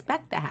did you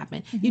expect to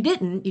happen? You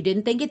didn't. You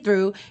didn't think it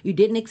through. You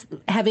didn't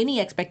have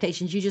any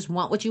expectations. You just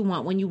want what you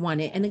want when you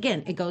want it. And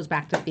again, it goes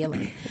back to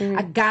feeling.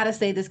 I gotta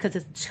say this because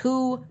it's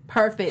too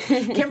perfect.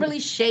 Kimberly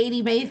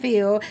Shady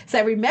Mayfield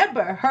said,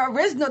 remember, her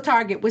original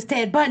target was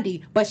Ted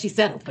Bundy, but she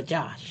settled for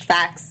Josh.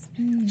 Facts.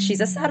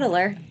 She's a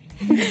settler.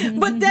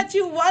 But that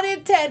you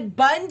wanted Ted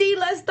Bundy?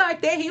 Let's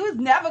start there. He was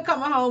never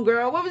coming home,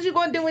 girl. What was you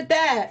going to do with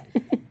that?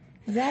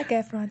 Zac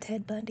Efron,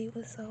 Ted Bundy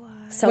was so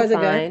hot. So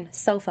fine.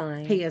 So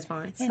fine. He is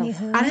fine. So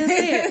I didn't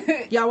see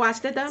it. Y'all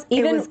watched it, though?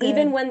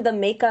 Even when the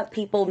makeup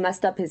people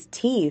messed up his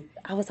teeth,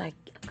 I was like,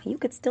 you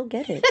could still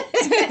get it.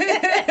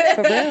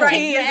 For real.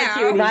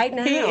 Right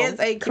now. He is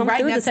a Come right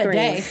through now the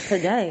screen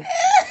today.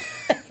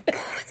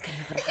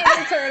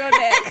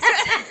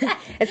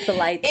 It's the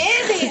light.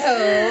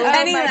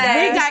 Anyway,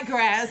 we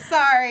digress.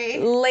 Sorry.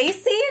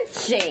 Lacey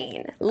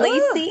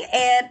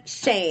and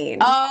Shane.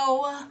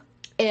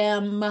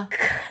 O.M.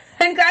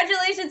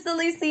 Congratulations to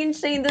Lacey and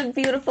Shane, the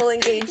beautiful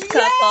engaged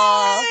couple.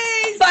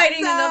 Yay! Fighting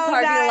in the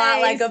parking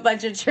lot like a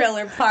bunch of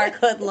trailer park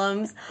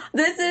hoodlums.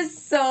 This is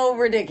so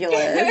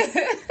ridiculous.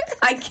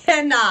 I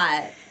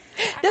cannot.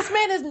 This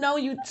man has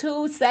known you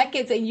 2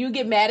 seconds and you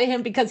get mad at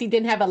him because he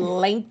didn't have a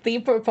lengthy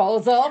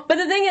proposal. But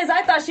the thing is,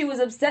 I thought she was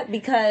upset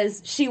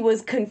because she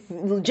was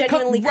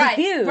genuinely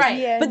confused. Right.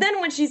 Yeah. But then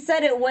when she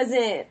said it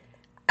wasn't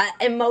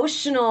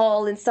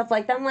emotional and stuff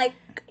like that, I'm like,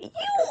 you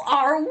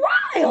are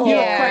wild. You're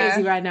Yeah.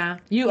 crazy right now.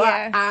 You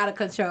are out of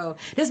control.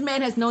 This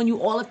man has known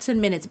you all of 10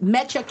 minutes.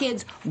 Met your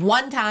kids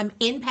one time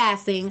in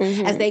passing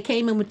as they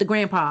came in with the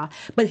grandpa.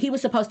 But he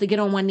was supposed to get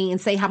on one knee and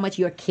say how much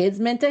your kids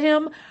meant to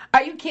him.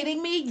 Are you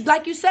kidding me?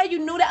 Like you said, you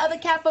knew the other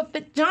cat for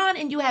John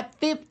and you had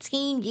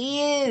 15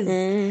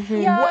 years.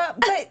 Yeah,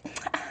 but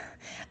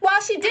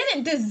while she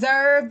didn't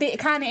deserve the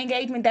kind of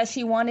engagement that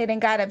she wanted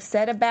and got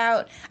upset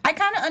about, I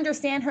kind of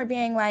understand her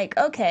being like,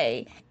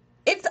 okay,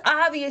 it's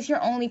obvious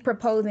you're only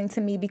proposing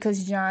to me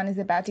because John is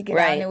about to get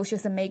out and it was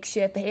just a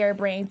makeshift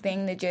harebrained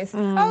thing to just,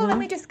 let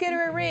me just get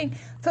her a ring.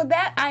 So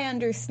that I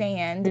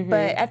understand,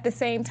 but at the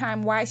same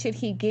time, why should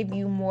he give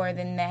you more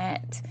than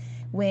that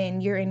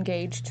when you're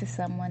engaged to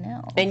someone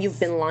else? And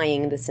you've been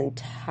lying this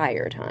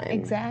entire time.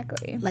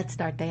 Exactly. Let's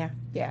start there.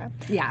 Yeah.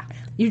 Yeah.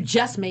 You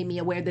just made me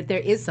aware that there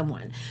is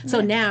someone. So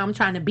now I'm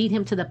trying to beat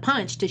him to the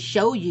punch to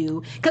show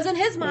you. Because in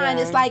his mind,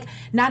 it's like,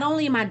 not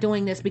only am I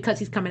doing this because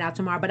he's coming out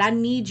tomorrow, but I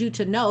need you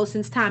to know,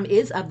 since time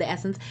is of the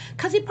essence,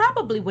 because he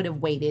probably would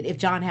have waited if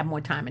John had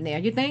more time in there.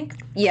 You think?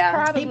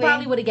 Yeah. He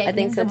probably would have given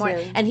him some more.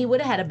 Too. And he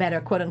would have had a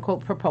better, quote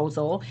unquote,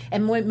 proposal.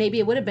 And more, maybe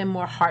it would have been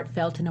more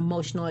heartfelt and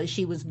emotional as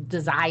she was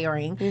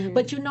desiring.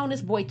 But you've known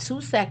this boy 2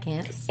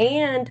 seconds.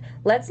 And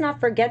let's not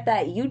forget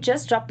that you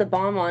just dropped the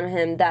bomb on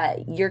him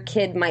that your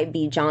kid might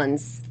be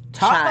John's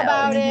Talk child.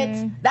 about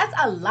it. That's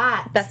a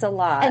lot. That's a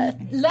lot.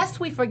 And lest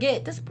we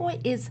forget, this boy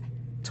is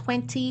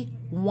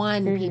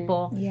 21,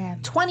 people. Yeah.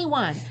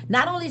 21.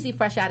 Not only is he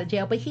fresh out of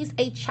jail, but he's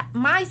a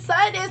my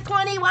son is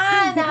 21.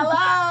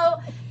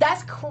 Hello.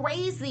 That's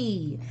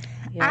crazy.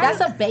 That's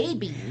a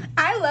baby.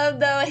 I love,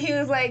 though, he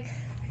was like,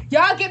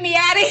 y'all get me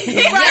out of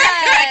here.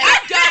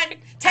 I'm done.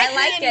 Take I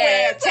like me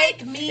anywhere. it.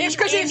 Take me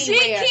Because if she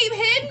anywhere. keep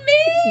hitting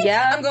me,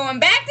 Yeah. I'm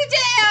going back to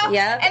jail.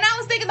 Yeah. And I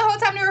was thinking the whole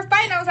time they were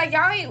fighting, I was like,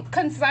 y'all ain't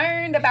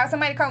concerned about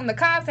somebody calling the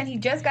cops and he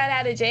just got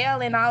out of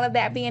jail and all of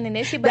that being an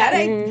issue. But That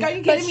ain't, are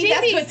you but kidding me? she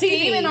That's be for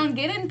scheming TV. on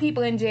getting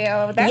people in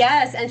jail. That's,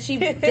 Yes, and she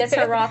gets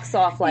her rocks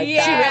off like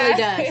Yeah. that.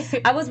 She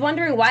really does. I was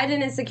wondering, why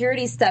didn't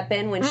security step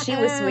in when she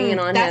was swinging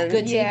on That's him?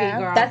 good TV, Yeah.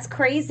 girl. That's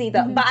crazy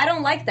though. But I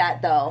don't like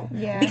that though.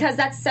 Yeah. Because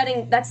that's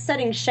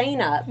setting Shane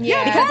up.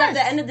 Yeah. Because at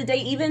the end of the day,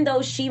 even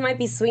though she might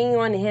be swinging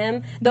on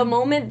him, the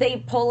moment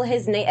they pull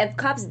his name, if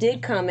cops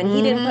did come and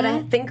he didn't put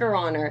a finger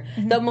on her,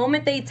 the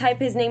moment they type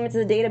his name into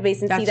the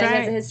database and see That's that he has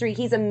right. a history,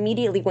 he's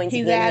immediately going to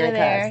He's get out of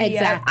there. handcuffed.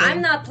 Exactly.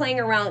 I'm not playing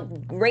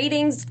around.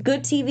 Ratings,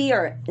 good TV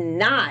or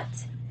not.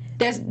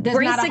 There's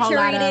Bring not a whole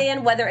lot security of...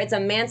 in, whether it's a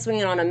man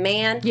swinging on a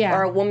man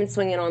or a woman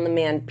swinging on the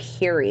man,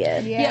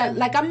 period. Yeah,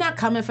 like I'm not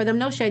coming for them.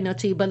 No shade, no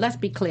tea. But let's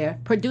be clear.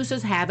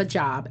 Producers have a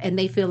job, and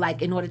they feel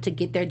like in order to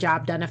get their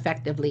job done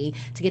effectively,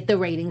 to get the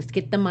ratings, to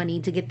get the money,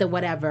 to get the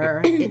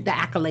whatever, get the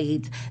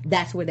accolades,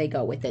 that's where they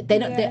go with it. They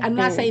don't. I'm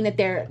not saying that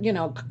they're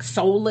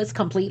soulless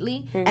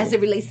completely as it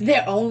relates to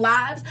their own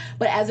lives,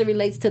 but as it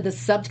relates to the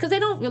subject, because they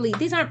don't really.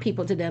 These aren't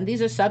people to them.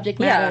 These are subject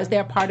matters.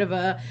 They're part of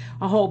a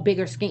whole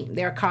bigger scheme.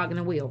 They're a cog in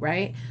the wheel,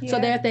 right? So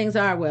their things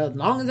are, well, as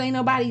long as ain't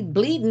nobody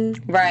bleeding,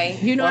 Right.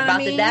 you know Or what about I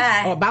mean? to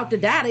die. Or about to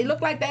die. They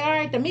look like they all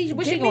right to me.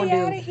 What you gonna do?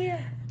 out of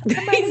here.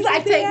 He's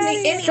like, take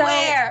me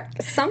anywhere.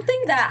 So,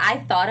 something that I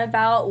thought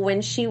about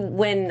when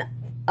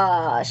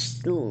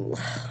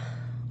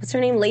what's her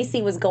name,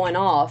 Lacey was going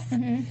off.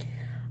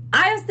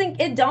 I was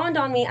thinking, it dawned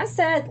on me, I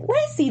said,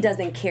 Lacey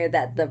doesn't care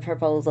that the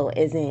proposal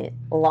isn't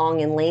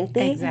long and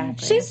lengthy.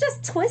 Exactly. She's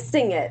just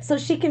twisting it so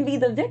she can be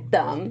the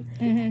victim.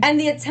 And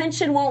the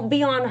attention won't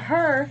be on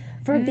her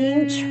for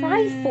being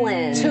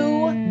trifling.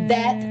 To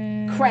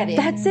that credit.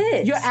 That's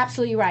it. You're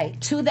absolutely right.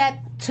 To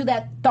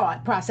that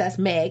thought process,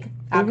 Meg,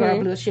 our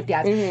girl Blue Shifty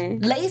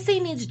Eyes.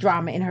 Lacey needs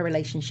drama in her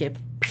relationship,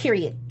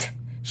 period.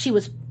 She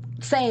was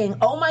saying,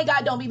 "Oh my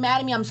God, don't be mad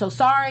at me. I'm so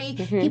sorry."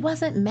 He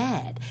wasn't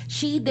mad.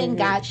 She then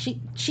got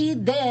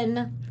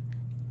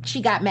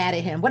mad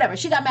at him. Whatever.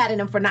 She got mad at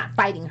him for not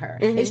fighting her.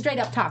 It's straight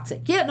up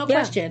toxic. Yeah, no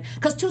question.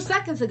 Because 2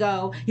 seconds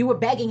ago, you were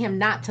begging him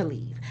not to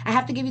leave. I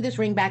have to give you this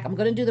ring back. I'm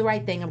going to do the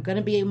right thing. I'm going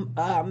to be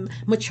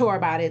mature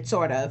about it,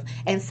 sort of,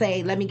 and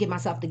say, let me get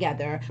myself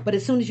together. But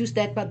as soon as you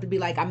step up to be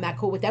like, I'm not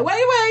cool with that.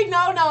 Wait,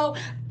 no.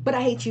 But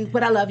I hate you,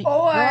 but I love you.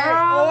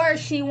 Or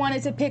she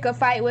wanted to pick a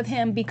fight with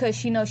him because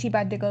she knows she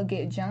about to go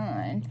get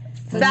John.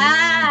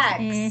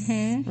 Facts.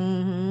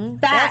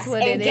 That's Facts.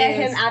 what And it get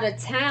is. him out of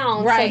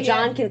town Right, so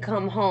John can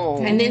come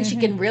home. And then she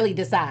can really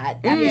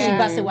decide after she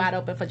busted wide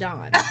open for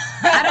John.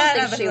 I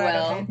don't think she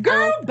will.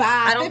 Girl, bye.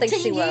 I don't think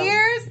 15 she will.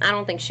 years? I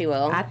don't think she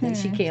will. I think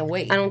she can't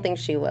wait. I don't think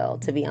she will,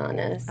 to be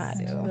honest. I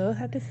do. We'll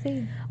have to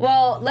see.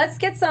 Well, let's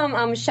get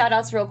some shout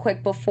outs real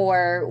quick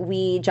before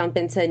we jump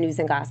into news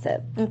and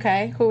gossip.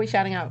 Okay, who are we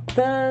shouting out?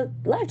 The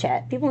live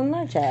chat. People in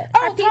live chat.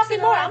 Oh, talk me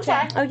more. I'm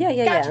sorry. Oh,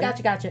 yeah.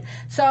 Gotcha.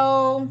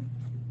 So,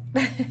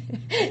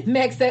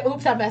 Meg said,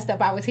 oops, I messed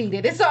up. I was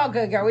heated. It's all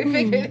good, girl. We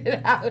figured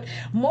it out.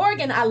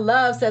 Morgan, I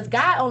love, says,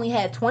 Guy only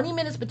had 20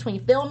 minutes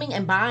between filming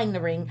and buying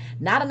the ring.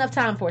 Not enough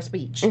time for a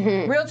speech.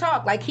 Real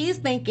talk. Like, he's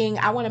thinking,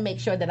 I want to make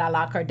sure that I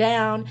lock her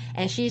down.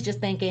 And she's just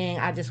thinking,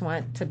 I just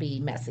want to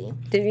be messy.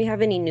 Did we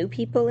have any new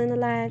people in the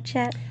live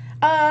chat?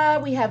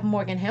 We have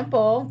Morgan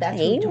Hempel. That's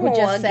Hey, who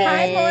just said,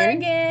 Hi,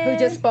 Morgan. who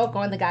just spoke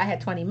on the guy had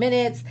 20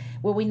 minutes.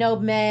 Well, we know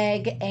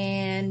Meg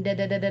and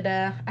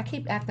I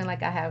keep acting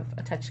like I have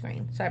a touch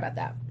screen. Sorry about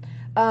that.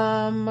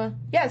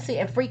 Yeah, see,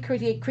 and Free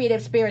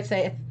Creative Spirit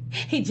said,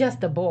 he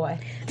just a boy.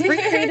 Free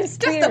Creative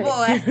Spirit. Just a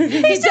boy.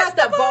 He's just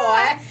a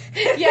boy.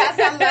 Yes,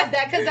 I love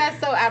that because that's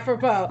so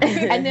apropos.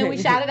 And then we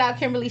shouted out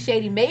Kimberly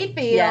Shady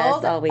Mayfield.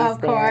 Yes, always of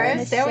there.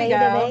 course. There we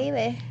go.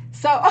 Baby.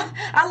 So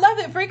I love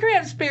it. Free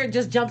Creative Spirit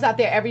just jumps out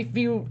there every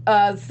few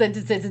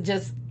sentences and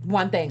just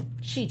one thing.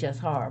 She just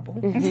horrible.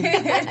 So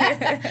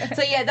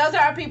yeah, those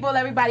are our people.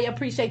 Everybody,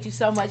 appreciate you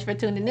so much for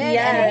tuning in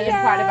and being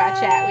part of our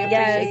chat. We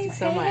appreciate you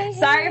so much.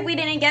 Sorry if we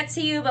didn't get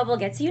to you, but we'll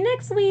get to you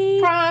next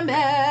week.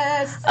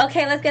 Promise.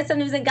 Okay, let's get some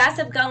news and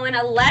gossip going.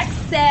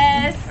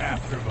 Alexis.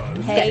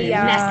 Hey,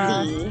 y'all.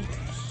 Messy.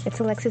 It's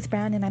Alexis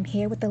Brown, and I'm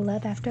here with the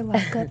Love After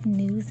Lockup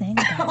news and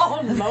gossip. Oh,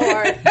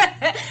 Lord.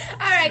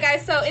 All right,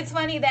 guys. So it's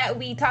funny that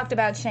we talked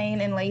about Shane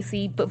and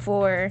Lacey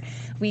before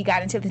we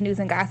got into the news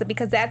and gossip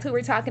because that's who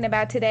we're talking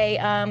about today.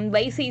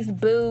 Lacey's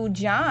boo,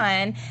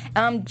 John,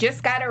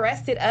 just got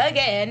arrested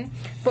again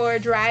for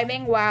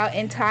driving while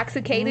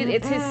intoxicated.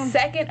 It's his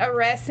second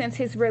arrest since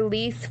his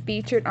release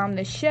featured on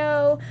the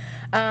show.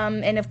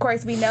 And of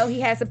course, we know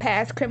he has a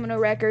past criminal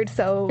record,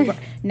 so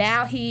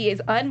now he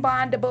is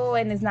unbondable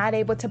and is not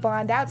able to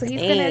bond out. So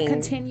he's going to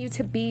continue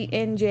to be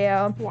in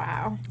jail.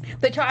 Wow.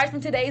 The charge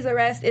from today's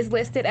arrest is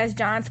listed as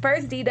John's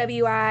first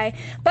DWI,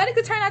 but it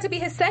could turn out to be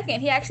his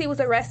second. He actually was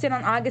arrested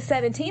on August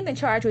 17th and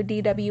charged with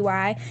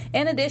DWI,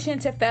 in addition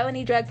to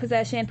felony drug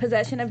possession,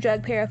 possession of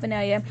drug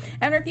paraphernalia,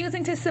 and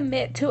refusing to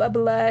submit to a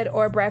blood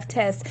or breath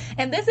test.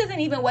 And this isn't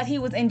even what he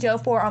was in jail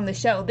for on the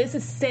show. This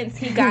is since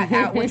he got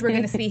out, which we're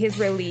going to see his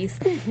release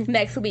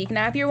next week.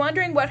 Now, if you're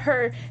wondering what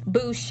her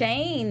boo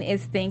Shane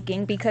is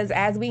thinking, because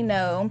as we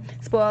know,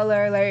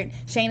 spoiler alert,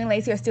 Shane and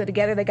Lacey are still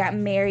together. They got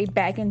married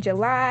back in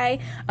July.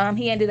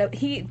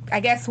 He I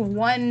guess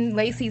won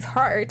Lacey's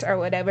heart or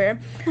whatever.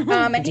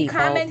 And he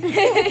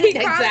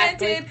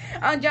commented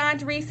on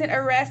John's recent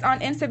arrest on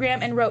Instagram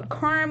and wrote,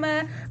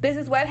 "Karma, this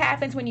is what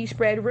happens when you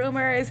spread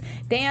rumors.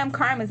 Damn,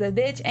 karma's a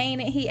bitch,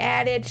 ain't it?" He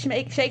added,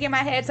 shaking my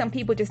head, some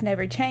people just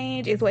never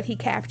change, is what he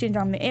captioned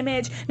on the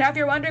image. Now, if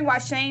you're wondering why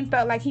Shane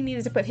felt like he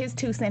needed to put his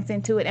 2 cents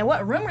into it and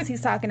what rumors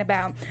he's talking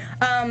about,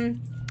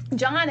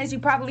 John, as you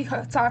probably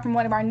saw from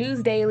one of our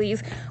news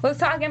dailies, was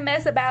talking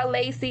mess about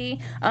Lacey.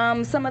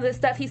 Some of the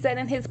stuff he said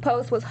in his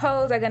post was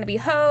hoes are going to be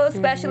hoes,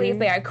 especially if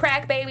they are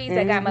crack babies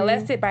that got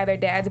molested by their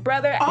dad's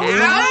brother.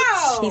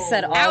 Ouch! He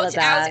said all of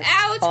that.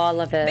 Ouch. All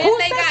of it.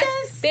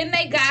 Then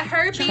they got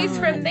herpes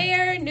from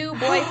their new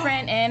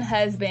boyfriend and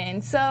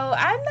husband. So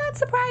I'm not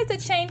surprised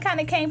that Shane kind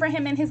of came for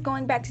him in his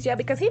going back to jail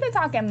because he been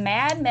talking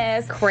mad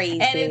mess. Crazy.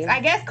 And I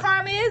guess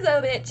karma is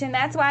a bitch, and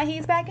that's why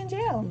he's back in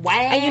jail. Wow.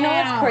 And you know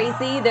what's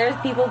crazy? There's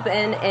people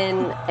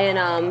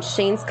in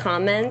Shane's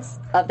comments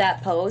of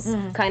that post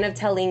kind of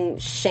telling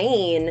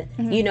Shane,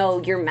 you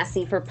know, you're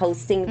messy for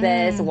posting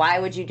this. Why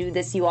would you do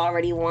this? You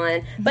already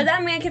won. But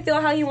that man can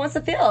feel how he wants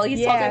to feel.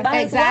 He's talking about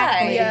his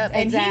life.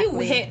 And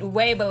he hit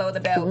way below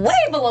the belt. Way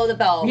below the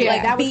belt. Yeah,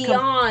 like that was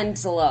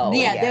beyond low.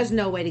 Yeah, there's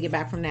no way to get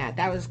back from that.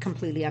 That was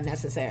completely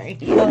unnecessary.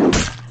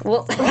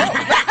 Well,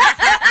 that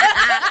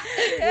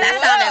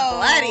sounded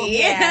bloody.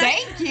 Yeah.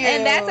 Thank you.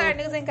 And that's our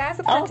news and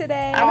gossip for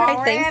today. All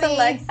right, thanks,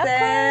 Alexis.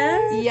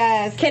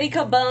 Yes. Kitty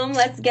Kaboom,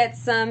 let's get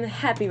some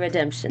happy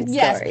redemption stories.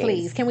 Yes,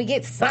 please. Can we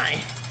get some?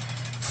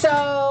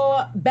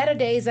 So, better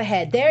days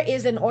ahead. There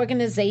is an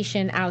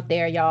organization out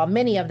there, y'all.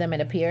 Many of them,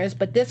 it appears.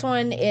 But this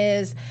one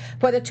is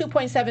for the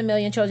 2.7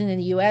 million children in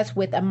the U.S.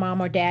 with a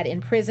mom or dad in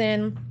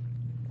prison.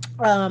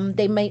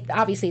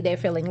 Obviously they're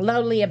feeling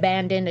lonely,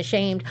 abandoned,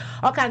 ashamed,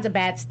 all kinds of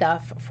bad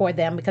stuff for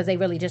them because they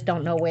really just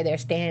don't know where they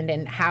stand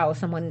and how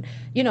someone,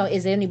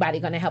 is anybody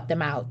going to help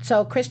them out.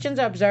 So Christians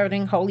are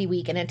observing Holy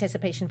Week in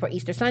anticipation for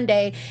Easter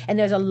Sunday, and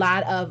there's a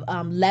lot of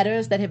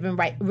letters that have been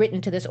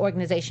written to this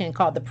organization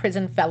called the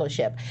Prison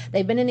Fellowship.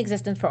 They've been in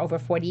existence for over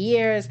 40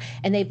 years,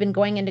 and they've been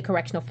going into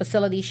correctional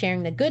facilities,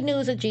 sharing the good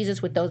news of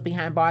Jesus with those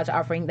behind bars,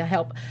 offering the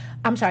hope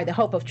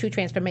of true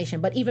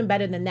transformation. But even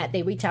better than that,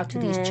 they reach out to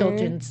these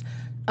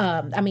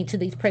to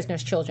these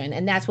prisoners' children,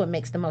 and that's what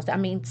makes the most.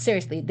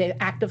 Seriously,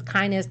 the act of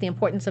kindness, the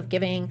importance of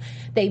giving.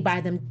 They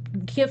buy them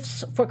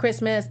gifts for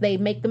Christmas. They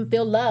make them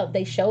feel loved.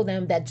 They show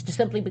them that just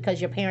simply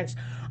because your parents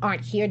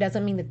aren't here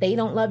doesn't mean that they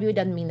don't love you. It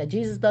doesn't mean that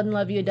Jesus doesn't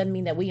love you. It doesn't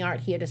mean that we aren't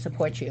here to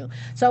support you.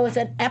 So it's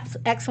an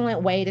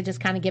excellent way to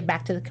just kind of give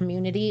back to the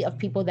community of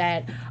people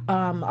that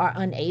are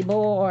unable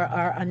or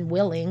are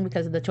unwilling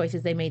because of the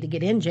choices they made to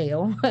get in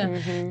jail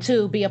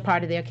to be a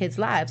part of their kids'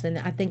 lives. And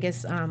I think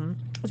it's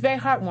very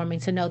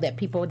heartwarming to know that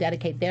people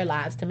dedicate their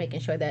lives to making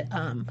sure that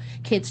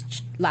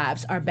kids'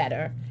 lives are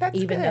better,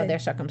 even though their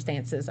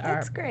circumstances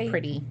are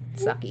pretty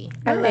sucky.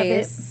 I love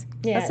it.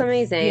 Yeah, that's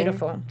amazing.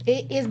 Beautiful.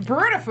 It is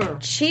beautiful.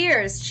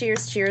 Cheers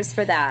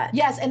for that.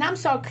 Yes, and I'm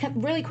so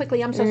really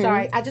quickly. I'm so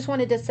sorry. I just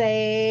wanted to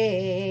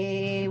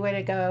say, where'd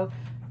it go?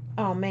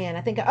 Oh man,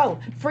 I think.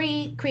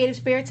 Free Creative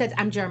Spirit says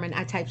I'm German.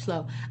 I type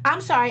slow.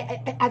 I'm sorry.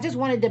 I just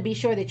wanted to be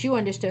sure that you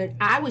understood.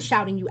 I was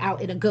shouting you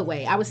out in a good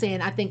way. I was saying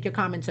I think your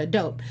comments are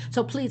dope.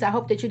 So please, I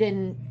hope that you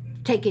didn't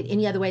take it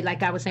any other way.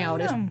 Like I was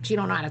saying, she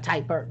don't know how to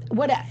type. Or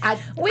what?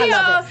 We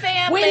all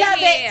family. We love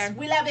here. it.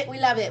 We love it. We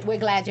love it. We're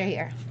glad you're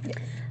here.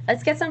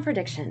 Let's get some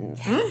predictions.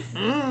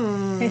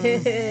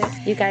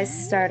 You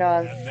guys start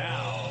off.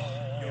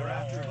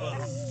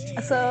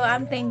 So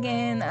I'm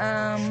thinking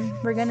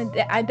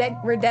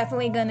we're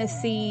definitely gonna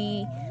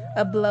see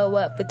a blow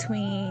up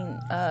between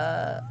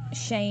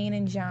Shane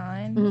and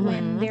John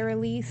when they're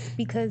released,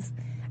 because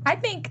I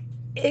think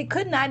it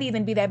could not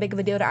even be that big of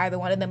a deal to either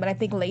one of them, but I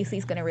think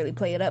Lacey's gonna really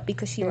play it up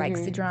because she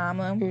likes the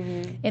drama,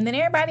 and then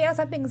everybody else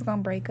I think is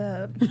gonna break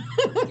up.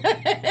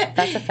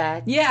 That's a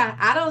fact. Yeah,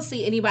 I don't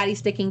see anybody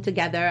sticking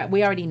together.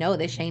 We already know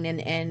that Shane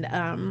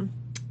and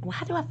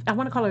how do I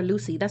want to call her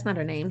Lucy. That's not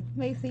her name.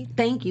 Lacey.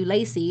 Thank you.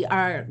 Lacey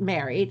are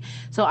married.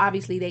 So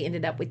obviously they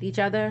ended up with each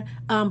other.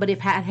 But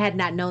if I had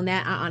not known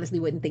that, I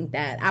honestly wouldn't think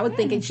that. I would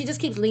think, and she just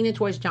keeps leaning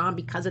towards John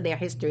because of their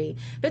history.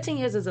 15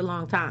 years is a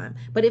long time.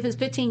 But if it's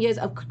 15 years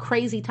of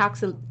crazy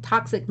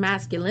toxic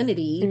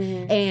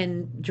masculinity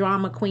and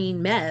drama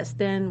queen mess,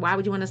 then why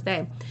would you want to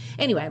stay?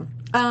 Anyway,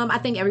 I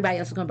think everybody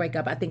else is going to break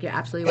up. I think you're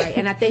absolutely right.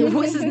 And I think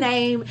what's his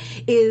name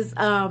is...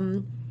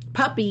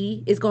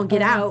 Puppy is going to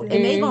get out,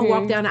 and they're going to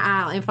walk down the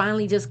aisle and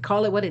finally just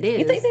call it what it is.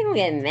 You think they're going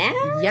to get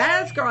married?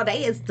 Yes, girl.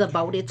 They is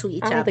devoted to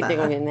each other. I don't think they're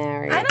going to get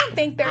married. I don't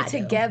think they're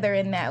together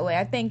in that way.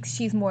 I think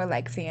she's more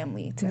like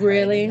family to her.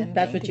 Really?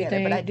 That's what you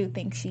think? But I do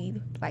think she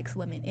likes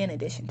women in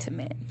addition to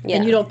men. Yeah.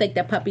 And you don't think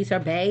that Puppy's her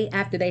bae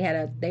after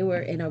they were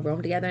in a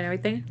room together and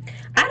everything?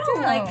 I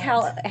don't like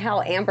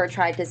how Amber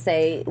tried to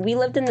say, we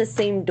lived in the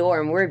same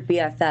dorm. We're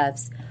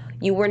BFFs.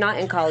 You were not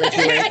in college.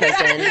 You were in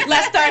prison.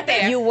 Let's start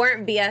there. You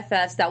weren't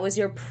BFFs. That was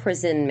your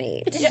prison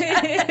mate.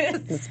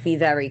 Let's be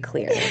very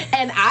clear.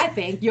 And I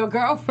think your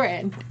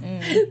girlfriend.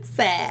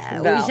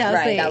 Sad. Well,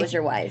 right. That was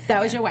your wife.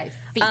 That was your wife.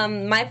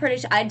 My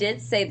prediction, I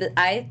did say that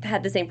I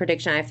had the same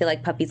prediction. I feel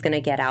like Puppy's going to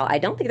get out. I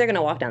don't think they're going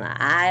to walk down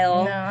the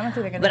aisle. No, I don't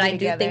think they're going to But I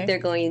do think they're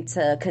going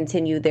to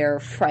continue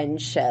their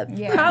friendship.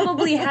 Yeah.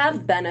 Probably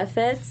have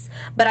benefits.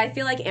 But I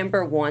feel like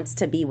Amber wants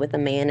to be with a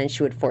man, and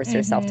she would force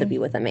herself to be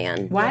with a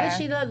man. Why does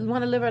she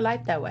want to live her life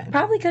that way?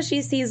 Probably because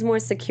she sees more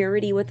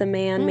security with a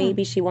man.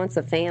 Maybe she wants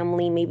a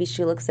family. Maybe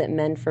she looks at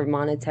men for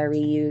monetary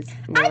use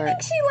more. I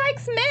think she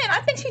likes men. I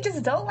think she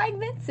just don't like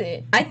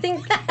Vincent. I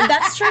think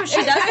that's true.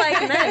 She does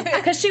like men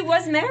because she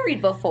was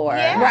married before.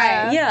 Yeah.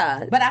 Right.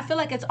 Yeah. But I feel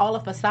like it's all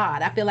a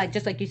facade. I feel like,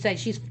 just like you said,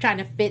 she's trying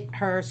to fit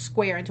her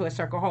square into a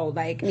circle hole.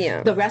 Like,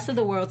 the rest of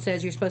the world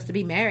says you're supposed to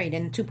be married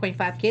and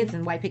 2.5 kids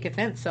and white picket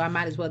fence, so I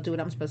might as well do what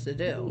I'm supposed to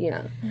do.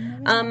 Yeah.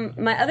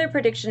 My other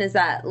prediction is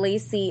that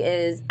Lacey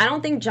is... I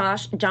don't think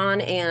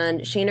John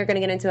and Shane are going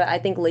to get into it. I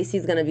think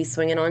Lacey's going to be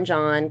swinging on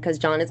John because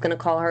John is going to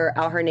call her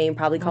out her name,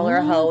 probably call her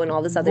a hoe and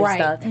all this other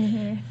stuff,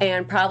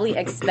 and probably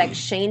expect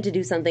Shane to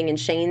do something, and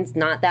Shane's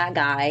not that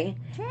guy,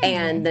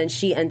 and then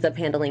she ends up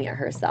handling it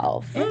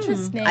herself.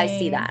 Interesting. I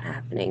see that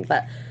happening,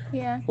 but...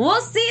 Yeah.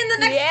 We'll see in the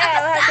next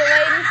episode. We'll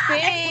have to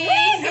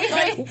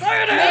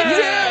wait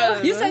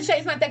and see. You said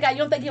Shane's not that guy. You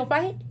don't think he'll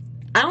fight?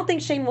 I don't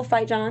think Shane will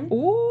fight John.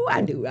 Ooh,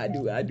 I do. I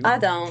don't.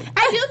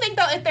 I do think,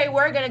 though, if they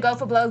were going to go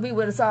for blows, we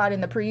would have saw it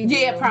in the preview.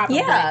 Yeah, probably.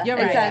 Yeah, you're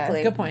right.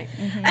 Exactly. Good point.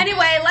 Mm-hmm.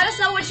 Anyway, let us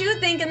know what you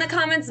think in the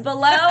comments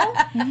below.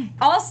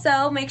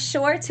 Also, make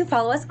sure to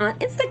follow us on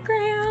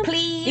Instagram.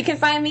 Please. You can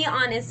find me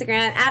on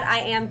Instagram at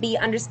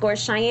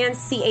IamB_Cheyenne,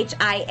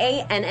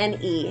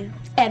 CHIANNE.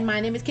 And my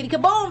name is Kitty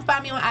Kaboom.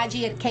 Find me on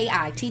IG at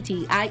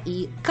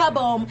KITTIE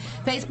Kaboom.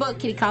 Facebook,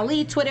 Kitty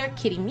Kali. Twitter,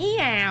 Kitty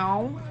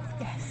Meow.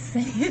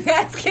 You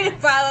guys can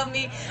follow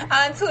me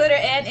on Twitter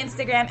and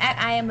Instagram at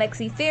I am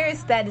Lexi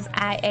Fierce. That is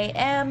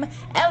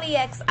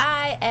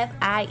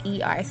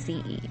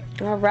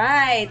IamLexiFierce. All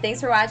right. Thanks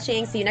for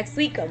watching. See you next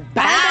week.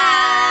 Bye.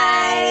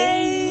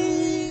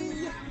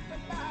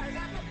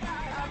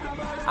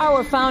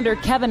 Our founder,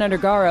 Kevin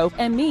Undergaro,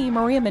 and me,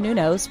 Maria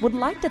Menounos, would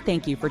like to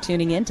thank you for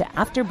tuning in to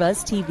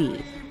AfterBuzz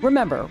TV.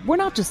 Remember, we're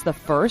not just the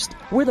first,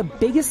 we're the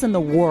biggest in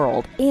the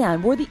world,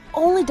 and we're the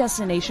only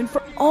destination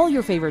for all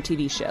your favorite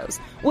TV shows.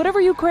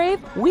 Whatever you crave,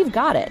 we've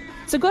got it.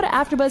 So go to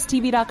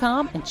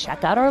AfterBuzzTV.com and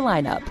check out our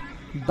lineup.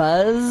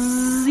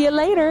 Buzz you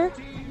later.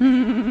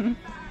 The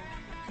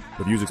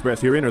views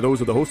expressed herein are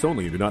those of the hosts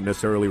only and do not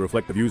necessarily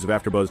reflect the views of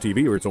AfterBuzz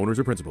TV or its owners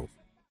or principals.